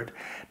the word.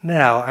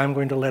 Now I'm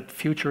going to let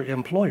future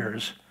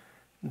employers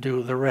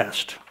do the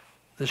rest.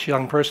 This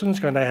young person's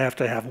going to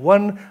have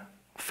one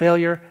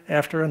failure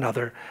after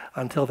another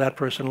until that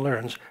person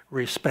learns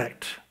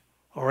respect.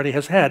 Already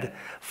has had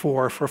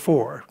 4 for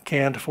 4,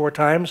 canned 4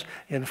 times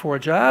in 4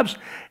 jobs,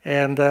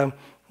 and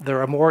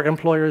there are more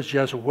employers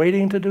just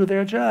waiting to do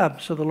their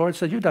job. So the Lord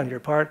said, you've done your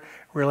part,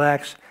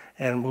 relax,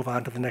 and move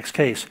on to the next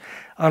case.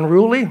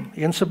 Unruly,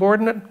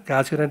 insubordinate,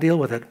 God's going to deal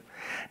with it.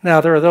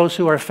 Now, there are those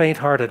who are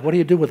faint-hearted. What do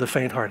you do with the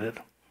faint-hearted?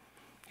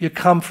 You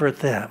comfort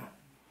them.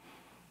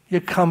 You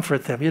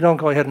comfort them. You don't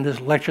go ahead and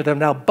just lecture them.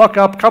 Now, buck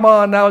up, come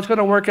on, now it's going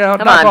to work out.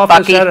 Knock off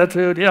Bucky. this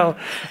attitude,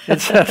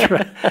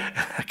 etc.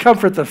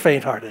 Comfort the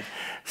faint-hearted.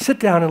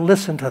 Sit down and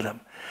listen to them.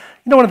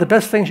 You know one of the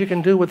best things you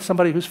can do with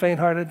somebody who's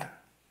faint-hearted?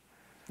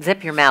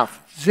 Zip your mouth.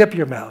 Zip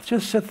your mouth.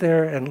 Just sit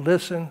there and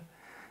listen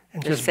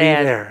and just be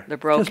sad. there. They're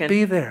broken. Just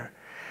be there.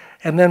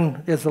 And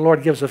then as the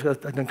Lord gives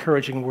an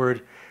encouraging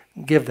word,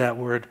 give that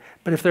word.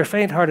 But if they're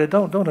faint-hearted,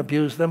 don't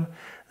abuse them.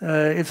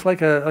 It's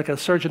like a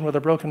surgeon with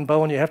a broken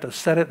bone. You have to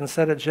set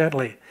it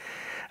gently.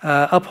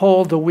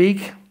 Uphold the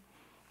weak.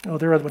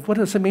 What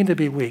does it mean to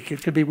be weak?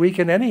 It could be weak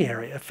in any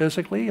area,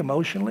 physically,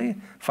 emotionally,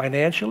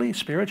 financially,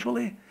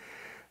 spiritually.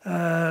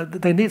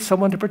 They need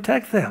someone to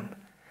protect them.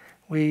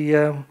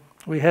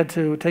 We had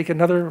to take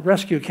another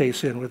rescue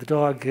case in with a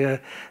dog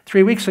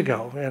 3 weeks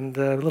ago. And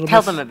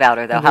Tell them about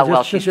her, though, how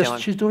well she's doing.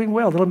 She's doing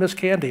well. Little Miss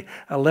Candy,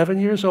 11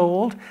 years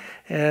old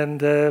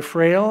and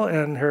frail,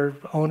 and her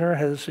owner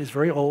is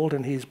very old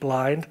and he's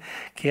blind,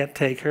 can't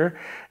take her.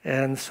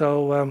 And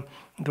so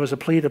there was a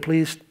plea to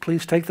please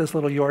take this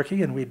little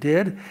Yorkie, and we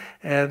did.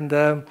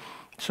 And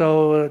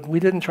so we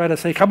didn't try to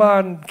say, come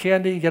on,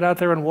 Candy, get out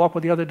there and walk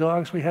with the other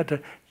dogs. We had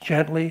to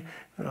gently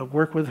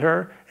work with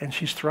her, and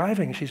she's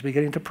thriving. She's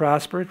beginning to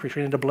prosper. She's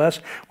beginning to bless.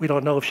 We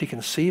don't know if she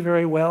can see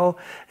very well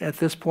at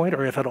this point,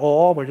 or if at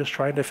all. We're just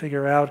trying to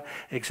figure out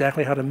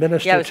exactly how to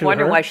minister to her. Yeah, I was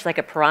wondering why she's like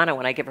a piranha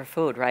when I give her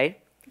food, right?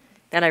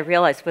 Then I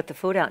realized, put the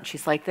food out, and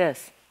she's like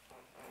this.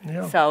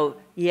 Yeah. So,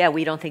 yeah,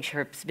 we don't think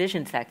her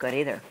vision's that good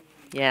either.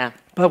 Yeah.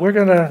 But we're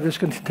going to just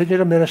continue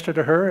to minister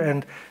to her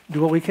and do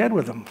what we can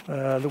with them.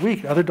 The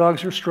weak. Other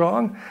dogs are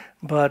strong,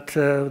 but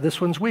this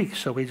one's weak.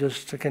 So we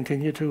just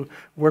continue to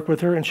work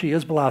with her, and she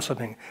is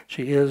blossoming.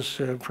 She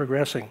is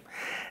progressing.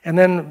 And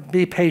then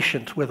be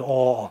patient with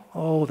all.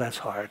 Oh, that's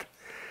hard.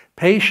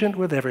 Patient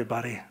with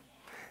everybody.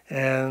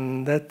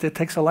 And it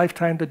takes a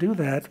lifetime to do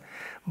that.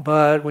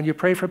 But when you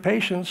pray for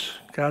patience,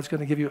 God's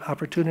going to give you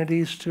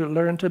opportunities to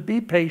learn to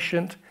be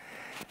patient.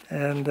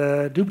 And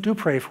do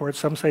pray for it.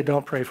 Some say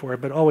don't pray for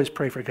it, but always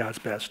pray for God's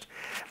best.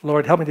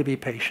 Lord, help me to be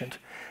patient.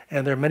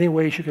 And there are many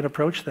ways you can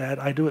approach that.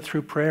 I do it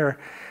through prayer.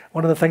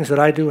 One of the things that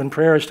I do in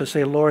prayer is to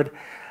say, Lord,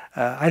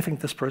 I think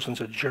this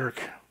person's a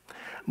jerk,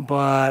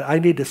 but I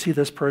need to see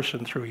this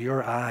person through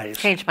your eyes.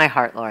 Change my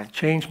heart, Lord.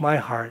 Change my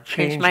heart.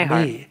 Change my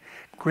heart. me.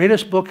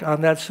 Greatest book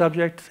on that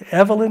subject,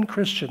 Evelyn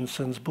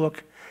Christensen's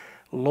book,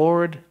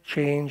 Lord,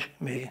 Change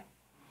Me.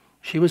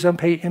 She was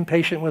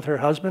impatient with her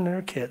husband and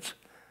her kids.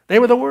 They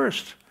were the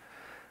worst.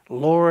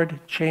 Lord,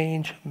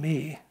 change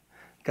me.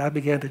 God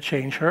began to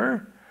change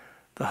her.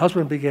 The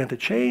husband began to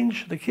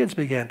change. The kids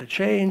began to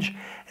change.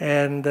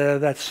 And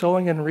that's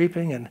sowing and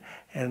reaping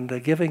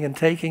and giving and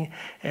taking.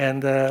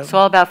 And it's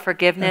all about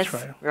forgiveness,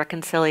 that's right.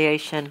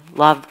 Reconciliation,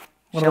 love.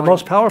 One of the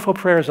most powerful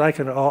prayers I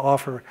can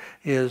offer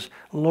is,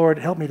 Lord,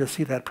 help me to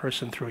see that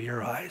person through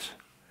your eyes.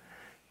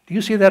 Do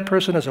you see that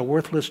person as a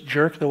worthless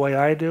jerk the way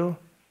I do?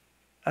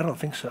 I don't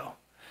think so.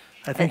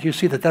 I think you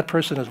see that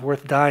person is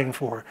worth dying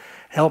for.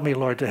 Help me,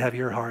 Lord, to have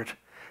your heart.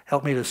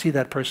 Help me to see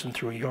that person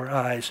through your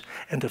eyes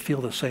and to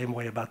feel the same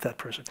way about that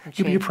person.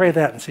 You pray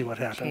that and see what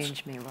happens.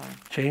 Change me, Lord.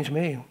 Change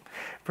me.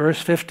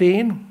 Verse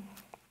 15,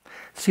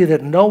 see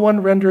that no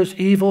one renders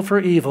evil for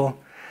evil.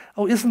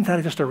 Oh, isn't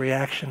that just a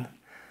reaction?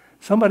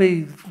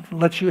 Somebody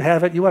lets you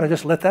have it, you want to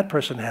just let that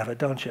person have it,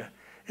 don't you?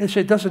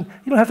 It doesn't.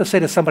 You don't have to say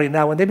to somebody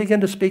now, when they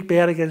begin to speak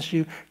bad against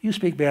you, you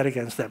speak bad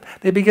against them.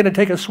 They begin to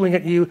take a swing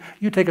at you,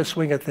 you take a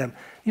swing at them.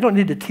 You don't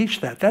need to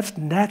teach that. That's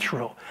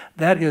natural.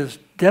 That is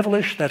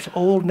devilish. That's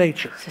old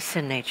nature. It's a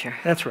sin nature.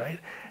 That's right.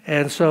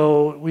 And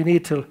so we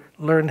need to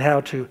learn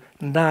how to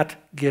not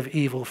give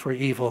evil for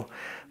evil,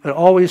 but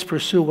always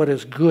pursue what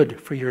is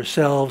good for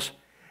yourselves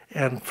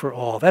and for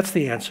all. That's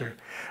the answer.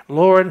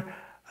 Lord,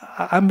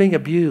 I'm being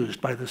abused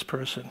by this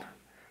person.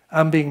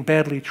 I'm being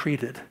badly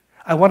treated.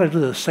 I want to do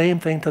the same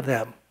thing to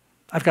them.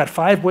 I've got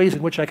 5 ways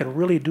in which I can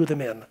really do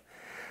them in.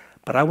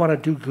 But I want to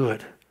do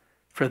good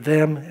for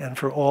them and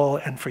for all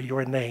and for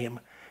your name.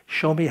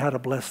 Show me how to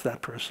bless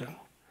that person.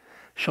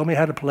 Show me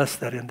how to bless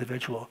that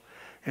individual.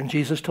 And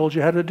Jesus told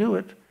you how to do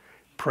it.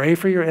 Pray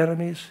for your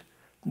enemies.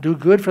 Do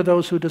good for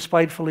those who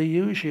despitefully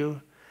use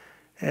you.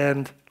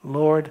 And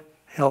Lord,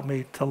 help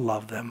me to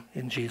love them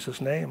in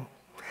Jesus' name.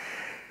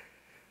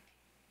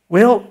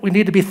 Well, we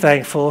need to be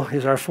thankful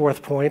is our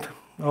 4th point.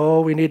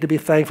 Oh, we need to be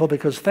thankful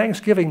because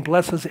thanksgiving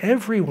blesses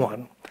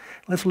everyone.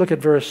 Let's look at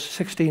verse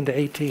 16 to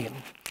 18.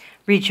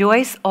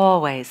 Rejoice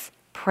always,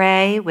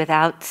 pray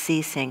without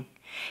ceasing.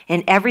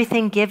 In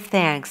everything give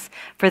thanks,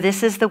 for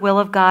this is the will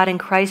of God in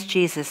Christ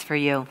Jesus for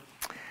you.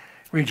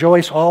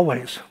 Rejoice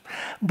always.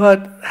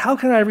 But how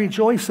can I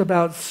rejoice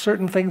about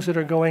certain things that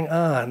are going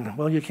on?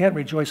 Well, you can't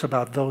rejoice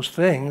about those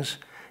things.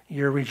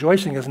 Your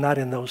rejoicing is not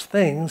in those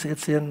things.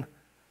 It's in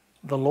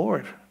the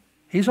Lord.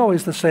 He's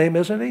always the same,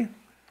 isn't he?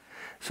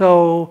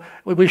 So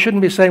we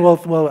shouldn't be saying,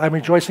 well, I'm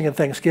rejoicing in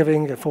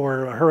Thanksgiving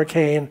for a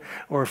hurricane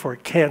or for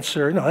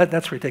cancer. No,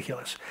 that's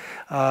ridiculous.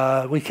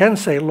 We can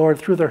say, Lord,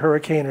 through the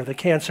hurricane or the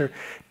cancer,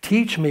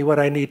 teach me what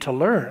I need to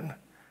learn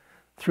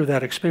through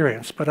that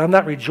experience. But I'm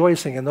not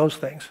rejoicing in those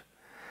things.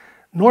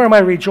 Nor am I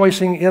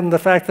rejoicing in the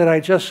fact that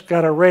I just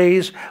got a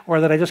raise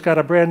or that I just got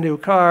a brand new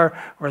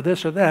car or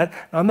this or that.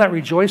 I'm not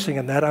rejoicing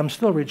in that. I'm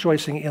still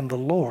rejoicing in the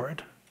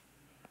Lord.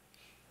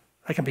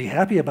 I can be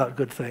happy about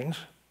good things,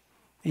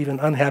 even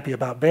unhappy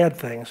about bad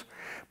things.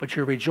 But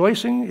your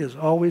rejoicing is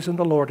always in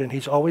the Lord, and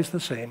he's always the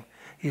same.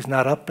 He's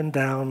not up and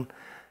down.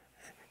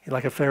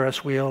 like a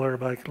Ferris wheel or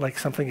like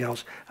something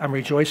else. I'm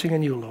rejoicing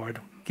in you, Lord.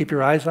 Keep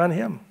your eyes on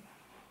him.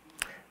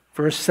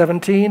 Verse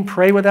 17,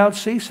 pray without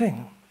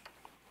ceasing.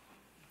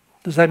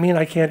 Does that mean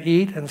I can't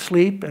eat and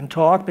sleep and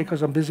talk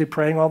because I'm busy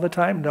praying all the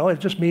time? No, it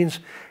just means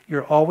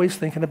you're always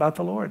thinking about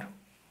the Lord.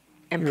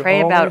 And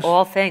pray about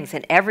all things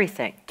and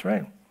everything. That's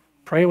right.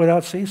 Pray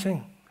without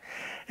ceasing.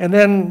 And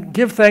then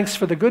give thanks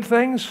for the good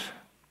things.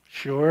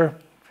 Sure.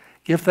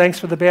 Give thanks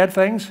for the bad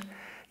things.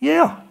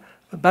 Yeah.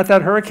 About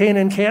that hurricane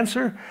and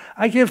cancer,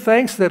 I give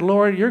thanks that,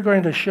 Lord, you're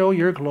going to show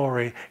your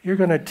glory. You're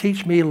going to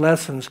teach me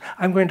lessons.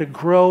 I'm going to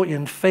grow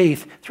in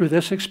faith through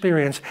this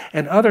experience,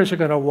 and others are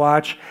going to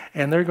watch,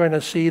 and they're going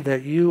to see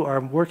that you are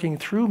working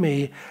through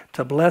me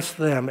to bless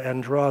them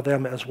and draw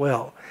them as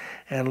well.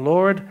 And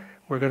Lord,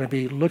 we're going to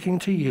be looking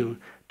to you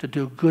to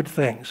do good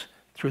things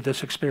through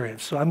this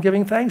experience. So I'm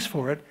giving thanks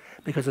for it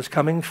because it's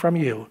coming from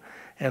you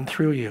and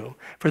through you.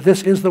 For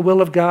this is the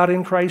will of God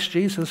in Christ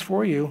Jesus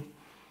for you.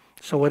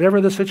 So whatever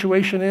the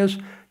situation is,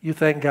 you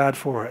thank God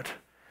for it.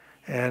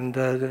 And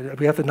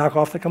we have to knock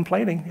off the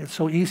complaining. It's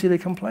so easy to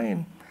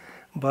complain.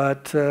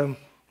 But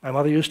my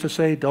mother used to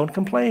say, don't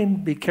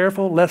complain. Be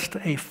careful lest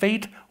a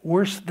fate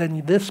worse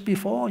than this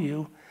befall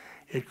you.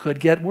 It could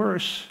get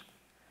worse.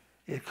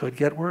 It could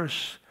get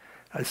worse.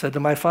 I said to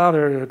my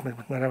father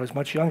when I was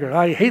much younger,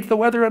 I hate the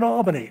weather in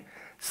Albany.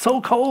 It's so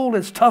cold,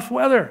 it's tough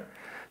weather.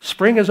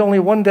 Spring is only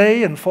 1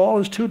 day and fall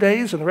is 2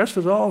 days and the rest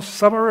is all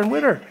summer and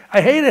winter. I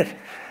hate it.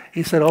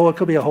 He said, oh, it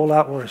could be a whole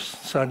lot worse,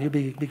 son. You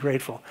be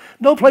grateful.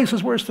 No place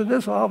is worse than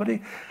this,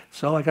 Albany.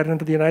 So I got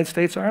into the United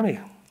States Army.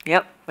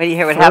 Yep. Wait till you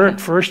hear what happened.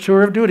 First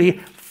tour of duty,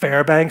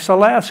 Fairbanks,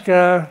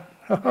 Alaska.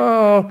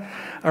 Oh,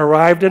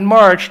 arrived in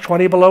March,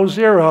 20 below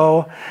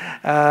zero.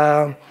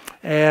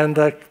 And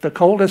the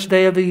coldest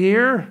day of the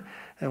year,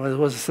 it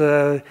was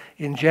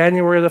in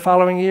January of the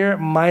following year,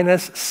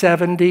 minus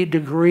 70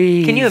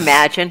 degrees. Can you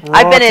imagine?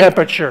 Raw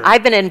temperature.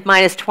 I've been in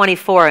minus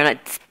 24, and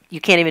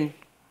you can't even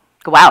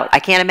go out.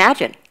 I can't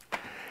imagine.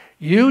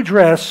 You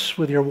dress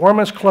with your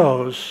warmest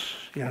clothes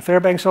in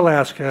Fairbanks,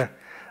 Alaska,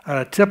 on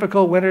a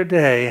typical winter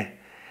day,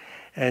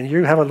 and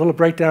you have a little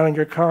breakdown in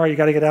your car, you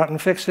got to get out and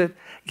fix it.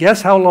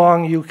 Guess how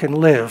long you can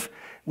live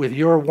with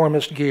your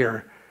warmest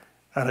gear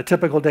on a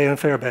typical day in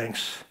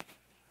Fairbanks?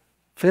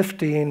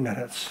 15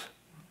 minutes.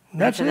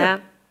 That's Imagine it.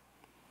 that.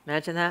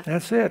 Imagine that.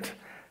 That's it.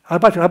 How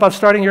about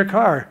starting your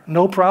car?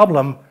 No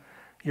problem.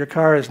 Your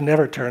car is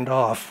never turned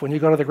off. When you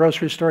go to the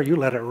grocery store, you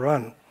let it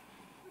run.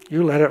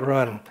 You let it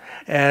run.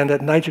 And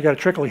at night, you got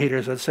trickle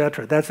heaters,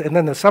 etc. And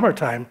then the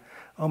summertime,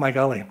 oh my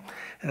golly.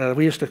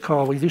 We used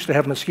to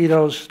have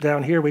mosquitoes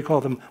down here. We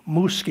call them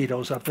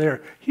mosquitoes up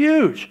there.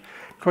 Huge.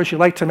 Of course, you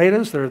like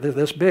tomatoes. They're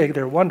this big.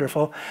 They're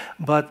wonderful.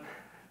 But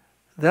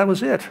that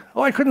was it.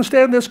 Oh, I couldn't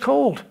stand this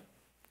cold.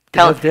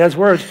 Dad's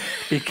words,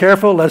 be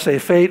careful lest a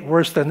fate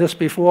worse than this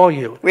befall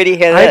you. Where do you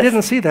hear this? I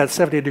didn't see that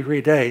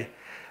 70-degree day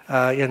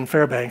in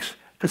Fairbanks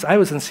because I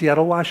was in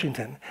Seattle,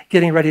 Washington,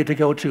 getting ready to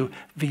go to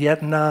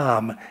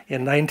Vietnam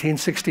in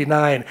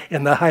 1969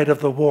 in the height of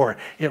the war.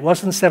 It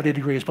wasn't 70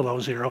 degrees below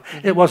zero.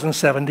 It wasn't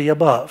 70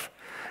 above.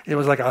 It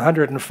was like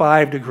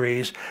 105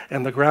 degrees,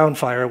 and the ground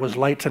fire was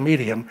light to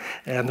medium,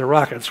 and the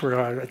rockets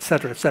were, et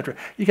cetera, et cetera.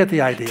 You get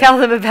the idea. Tell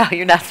them about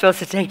you're not supposed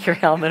to take your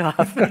helmet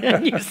off.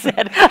 And you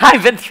said,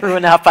 I've been through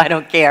enough, I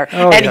don't care.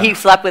 Oh, and yeah. He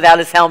slept without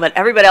his helmet.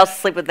 Everybody else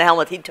slept with the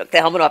helmet. He took the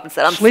helmet off and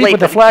said, I'm Sleep sleeping.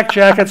 with the flak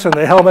jackets and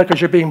the helmet because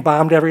you're being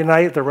bombed every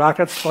night, the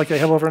rockets like they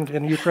have over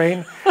in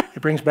Ukraine.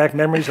 It brings back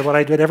memories of what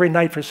I did every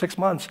night for 6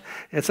 months.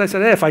 I said,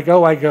 hey, if I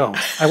go, I go.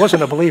 I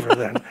wasn't a believer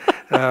then.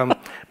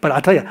 But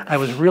I'll tell you, I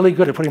was really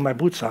good at putting my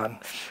boots on.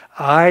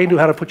 I knew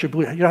how to put your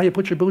boots. You know how you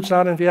put your boots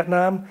on in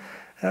Vietnam?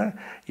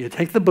 You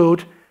take the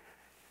boot,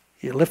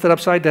 you lift it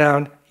upside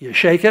down, you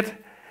shake it,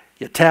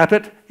 you tap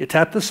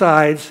the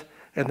sides,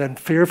 and then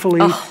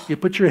fearfully you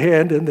put your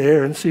hand in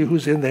there and see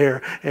who's in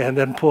there, and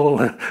then pull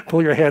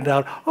your hand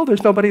out. Oh,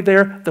 there's nobody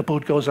there. The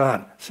boot goes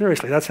on.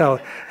 Seriously, that's how.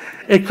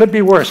 It could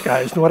be worse,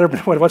 guys. No matter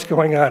what's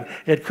going on,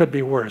 it could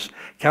be worse.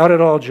 Count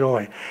it all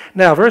joy.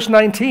 Now, verse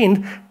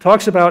 19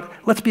 talks about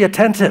let's be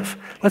attentive.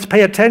 Let's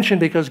pay attention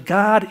because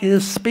God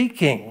is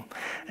speaking.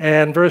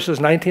 And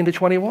verses 19 to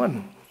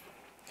 21.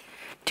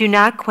 Do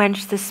not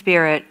quench the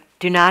spirit.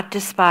 Do not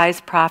despise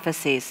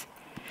prophecies.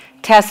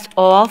 Test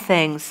all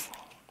things.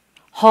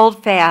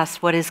 Hold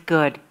fast what is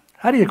good.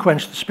 How do you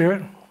quench the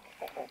Spirit?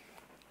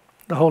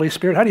 The Holy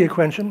Spirit, how do you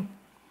quench him?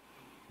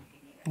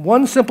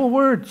 One simple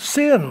word,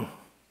 sin.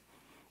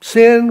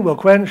 Sin will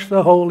quench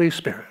the Holy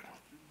Spirit.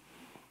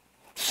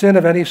 Sin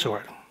of any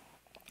sort.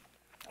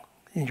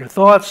 In your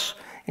thoughts,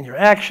 in your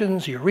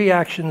actions, your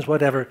reactions,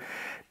 whatever,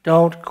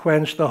 don't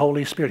quench the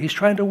Holy Spirit. He's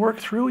trying to work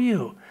through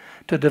you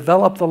to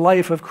develop the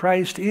life of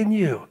Christ in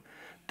you.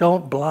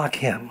 Don't block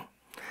him.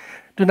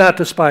 Do not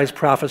despise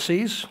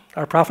prophecies.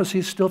 Are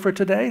prophecies still for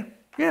today?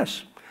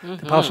 Yes. The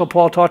Apostle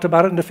Paul talked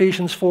about it in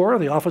Ephesians 4.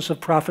 The office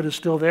of prophet is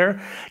still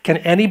there. Can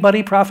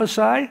anybody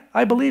prophesy?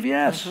 I believe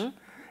yes.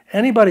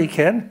 Anybody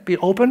can. Be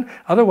open.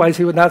 Otherwise,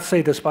 he would not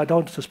say,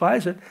 don't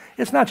despise it.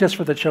 It's not just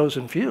for the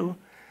chosen few.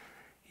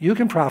 You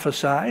can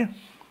prophesy.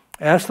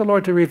 Ask the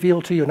Lord to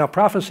reveal to you. Now,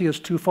 prophecy is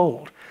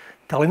twofold.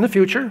 Telling the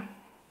future.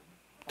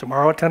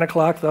 Tomorrow at 10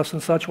 o'clock, thus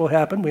and such will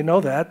happen. We know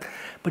that.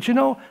 But you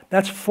know,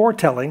 that's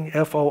foretelling,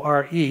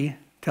 F-O-R-E,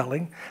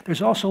 telling.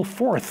 There's also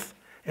forth,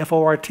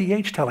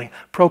 F-O-R-T-H, telling,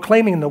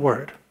 proclaiming the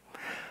word.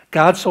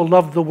 God so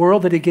loved the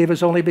world that he gave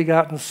his only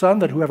begotten Son,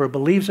 that whoever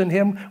believes in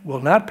him will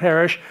not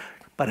perish,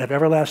 but have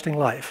everlasting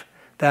life.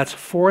 That's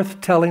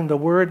forth telling the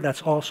word.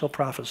 That's also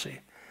prophecy.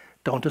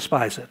 Don't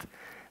despise it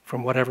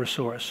from whatever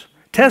source.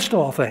 Test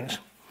all things.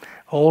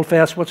 Hold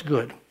fast what's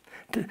good.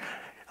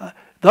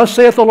 Thus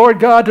saith the Lord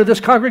God to this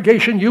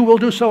congregation, you will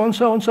do so and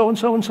so and so and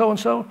so and so and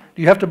so.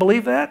 Do you have to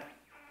believe that?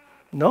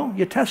 No,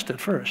 you test it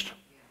first.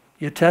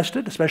 You test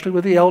it, especially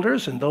with the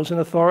elders and those in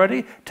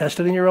authority. Test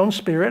it in your own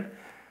spirit.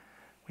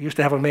 We used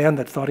to have a man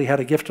that thought he had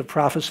a gift of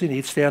prophecy, and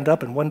he'd stand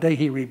up, and one day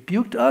he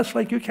rebuked us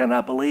like you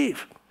cannot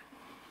believe.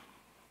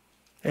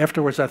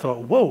 Afterwards, I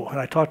thought, whoa, and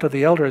I talked to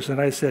the elders,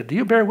 and I said, do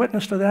you bear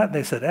witness to that? And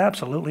they said,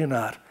 absolutely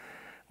not.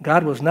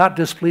 God was not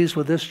displeased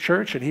with this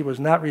church, and he was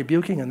not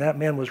rebuking, and that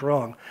man was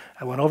wrong.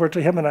 I went over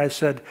to him, and I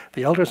said,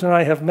 the elders and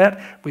I have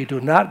met. We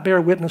do not bear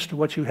witness to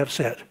what you have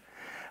said.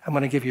 I'm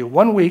going to give you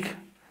 1 week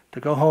to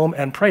go home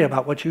and pray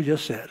about what you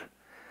just said.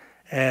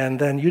 And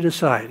then you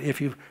decide.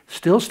 If you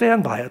still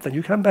stand by it, then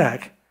you come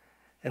back,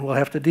 and we'll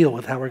have to deal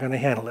with how we're going to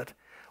handle it.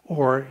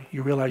 Or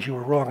you realize you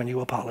were wrong, and you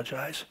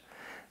apologize.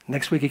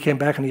 Next week he came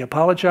back, and he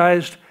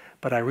apologized,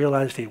 but I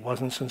realized he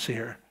wasn't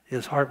sincere.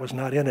 His heart was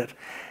not in it.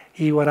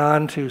 He went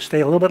on to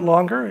stay a little bit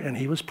longer, and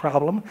he was a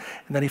problem,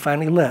 and then he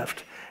finally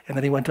left. And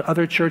then he went to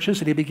other churches,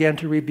 and he began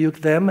to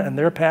rebuke them and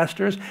their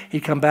pastors.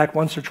 He'd come back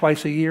once or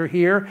twice a year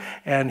here,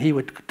 and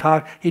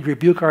he'd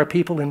rebuke our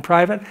people in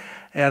private.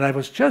 And I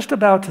was just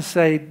about to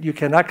say, you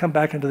cannot come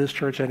back into this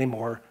church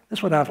anymore.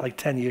 This went on for like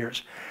 10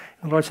 years.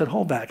 And the Lord said,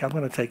 hold back, I'm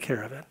going to take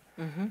care of it.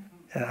 Mm-hmm.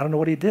 And I don't know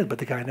what he did, but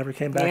the guy never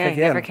came back again.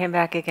 He never came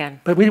back again.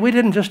 But we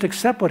didn't just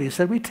accept what he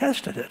said, we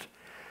tested it.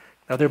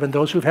 Now, there have been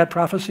those who've had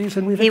prophecies,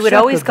 and we've accepted them. He would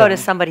always go to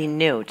somebody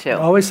new, too.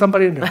 Always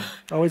somebody new.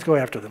 Always go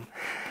after them.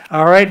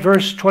 All right,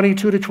 verse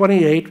 22 to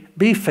 28,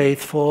 be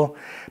faithful,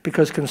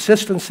 because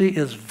consistency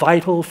is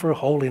vital for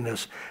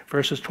holiness.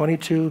 Verses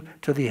 22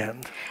 to the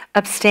end.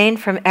 Abstain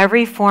from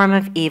every form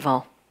of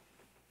evil.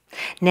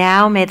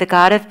 Now may the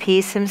God of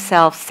peace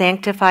himself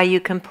sanctify you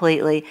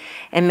completely,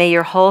 and may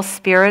your whole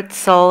spirit,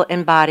 soul,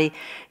 and body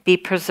be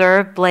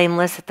preserved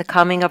blameless at the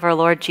coming of our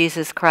Lord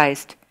Jesus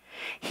Christ.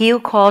 He who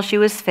calls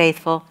you is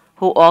faithful,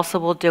 who also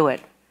will do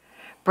it.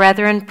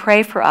 Brethren,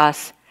 pray for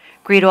us.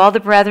 Greet all the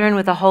brethren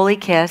with a holy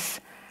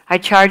kiss. I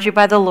charge you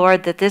by the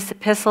Lord that this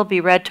epistle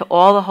be read to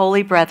all the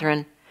holy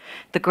brethren.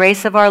 The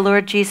grace of our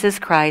Lord Jesus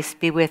Christ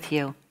be with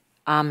you.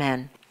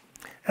 Amen.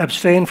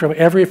 Abstain from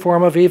every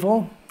form of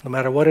evil, no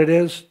matter what it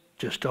is.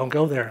 Just don't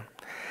go there.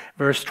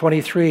 Verse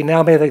 23,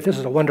 now may this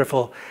is a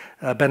wonderful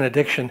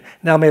benediction.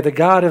 Now may the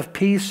God of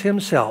peace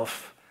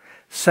himself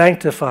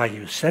sanctify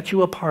you, set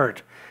you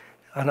apart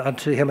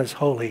unto him as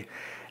holy,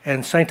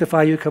 and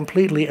sanctify you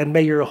completely, and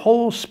may your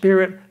whole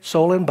spirit,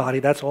 soul, and body,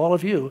 that's all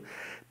of you,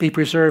 be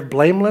preserved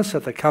blameless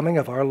at the coming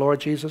of our Lord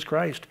Jesus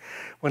Christ.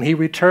 When he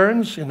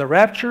returns in the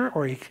rapture,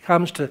 or he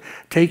comes to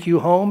take you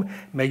home,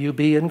 may you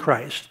be in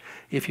Christ.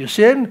 If you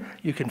sin,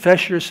 you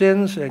confess your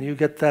sins, and you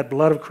get that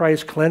blood of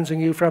Christ cleansing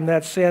you from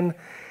that sin.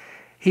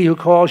 He who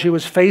calls you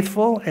is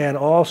faithful, and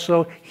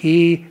also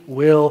he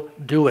will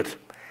do it.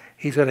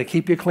 He's going to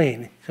keep you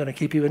clean. He's going to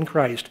keep you in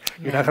Christ.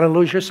 Amen. You're not going to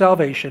lose your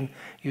salvation.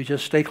 You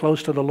just stay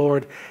close to the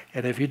Lord.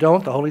 And if you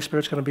don't, the Holy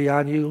Spirit's going to be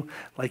on you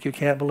like you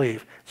can't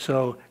believe.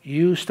 So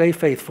you stay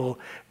faithful.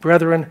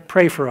 Brethren,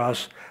 pray for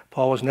us.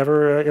 Paul was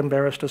never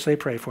embarrassed to say,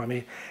 pray for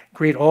me.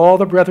 Greet all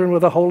the brethren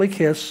with a holy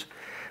kiss,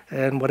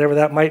 and whatever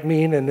that might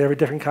mean in every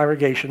different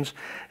congregations.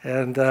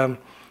 And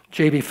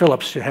J.B.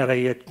 Phillips had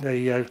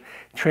a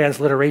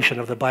transliteration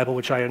of the Bible,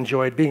 which I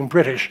enjoyed. Being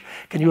British,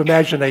 can you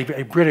imagine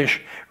a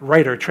British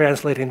writer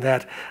translating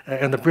that,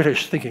 and the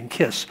British thinking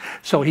kiss?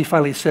 So he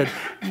finally said,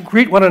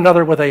 greet one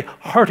another with a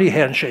hearty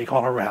handshake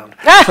all around.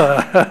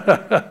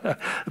 The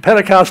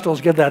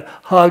Pentecostals give that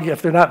hug.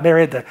 If they're not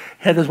married, the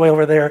head is way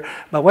over there.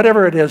 But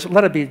whatever it is,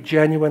 let it be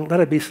genuine, let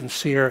it be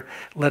sincere,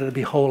 let it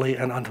be holy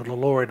and unto the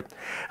Lord.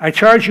 I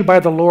charge you by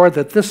the Lord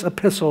that this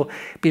epistle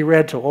be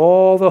read to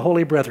all the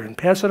holy brethren.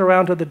 Pass it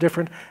around to the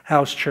different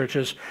house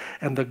churches,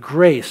 and the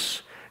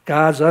grace,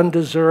 God's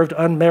undeserved,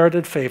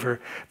 unmerited favor,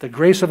 the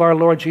grace of our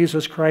Lord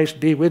Jesus Christ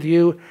be with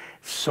you.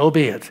 So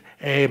be it.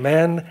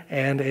 Amen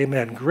and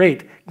amen.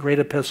 Great, great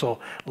epistle.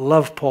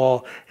 Love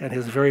Paul and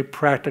his very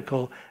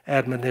practical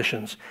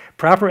admonitions.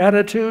 Proper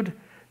attitude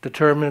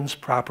determines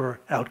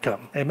proper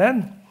outcome.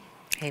 Amen?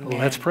 Amen.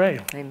 Let's pray.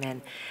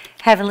 Amen.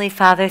 Heavenly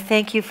Father,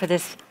 thank you for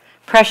this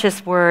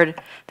precious word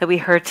that we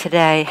heard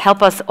today.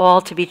 Help us all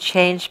to be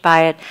changed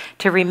by it,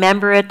 to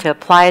remember it, to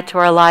apply it to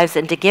our lives,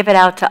 and to give it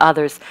out to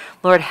others.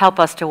 Lord, help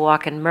us to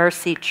walk in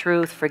mercy,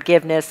 truth,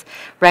 forgiveness,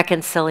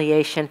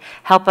 reconciliation.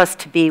 Help us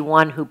to be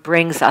one who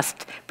brings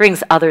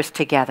others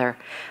together,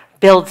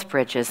 builds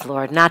bridges,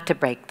 Lord, not to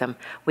break them.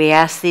 We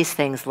ask these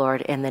things,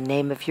 Lord, in the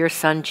name of your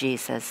Son,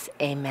 Jesus.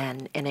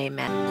 Amen and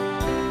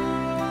amen.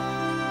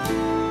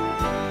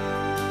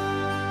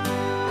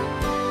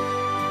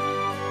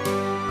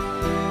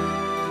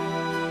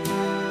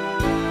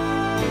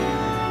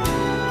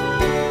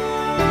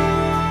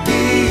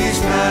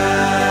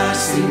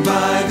 resting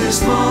by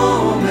this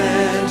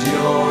moment,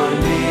 your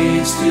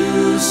needs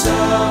to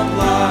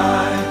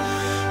supply.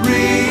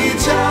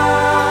 Reach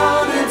out.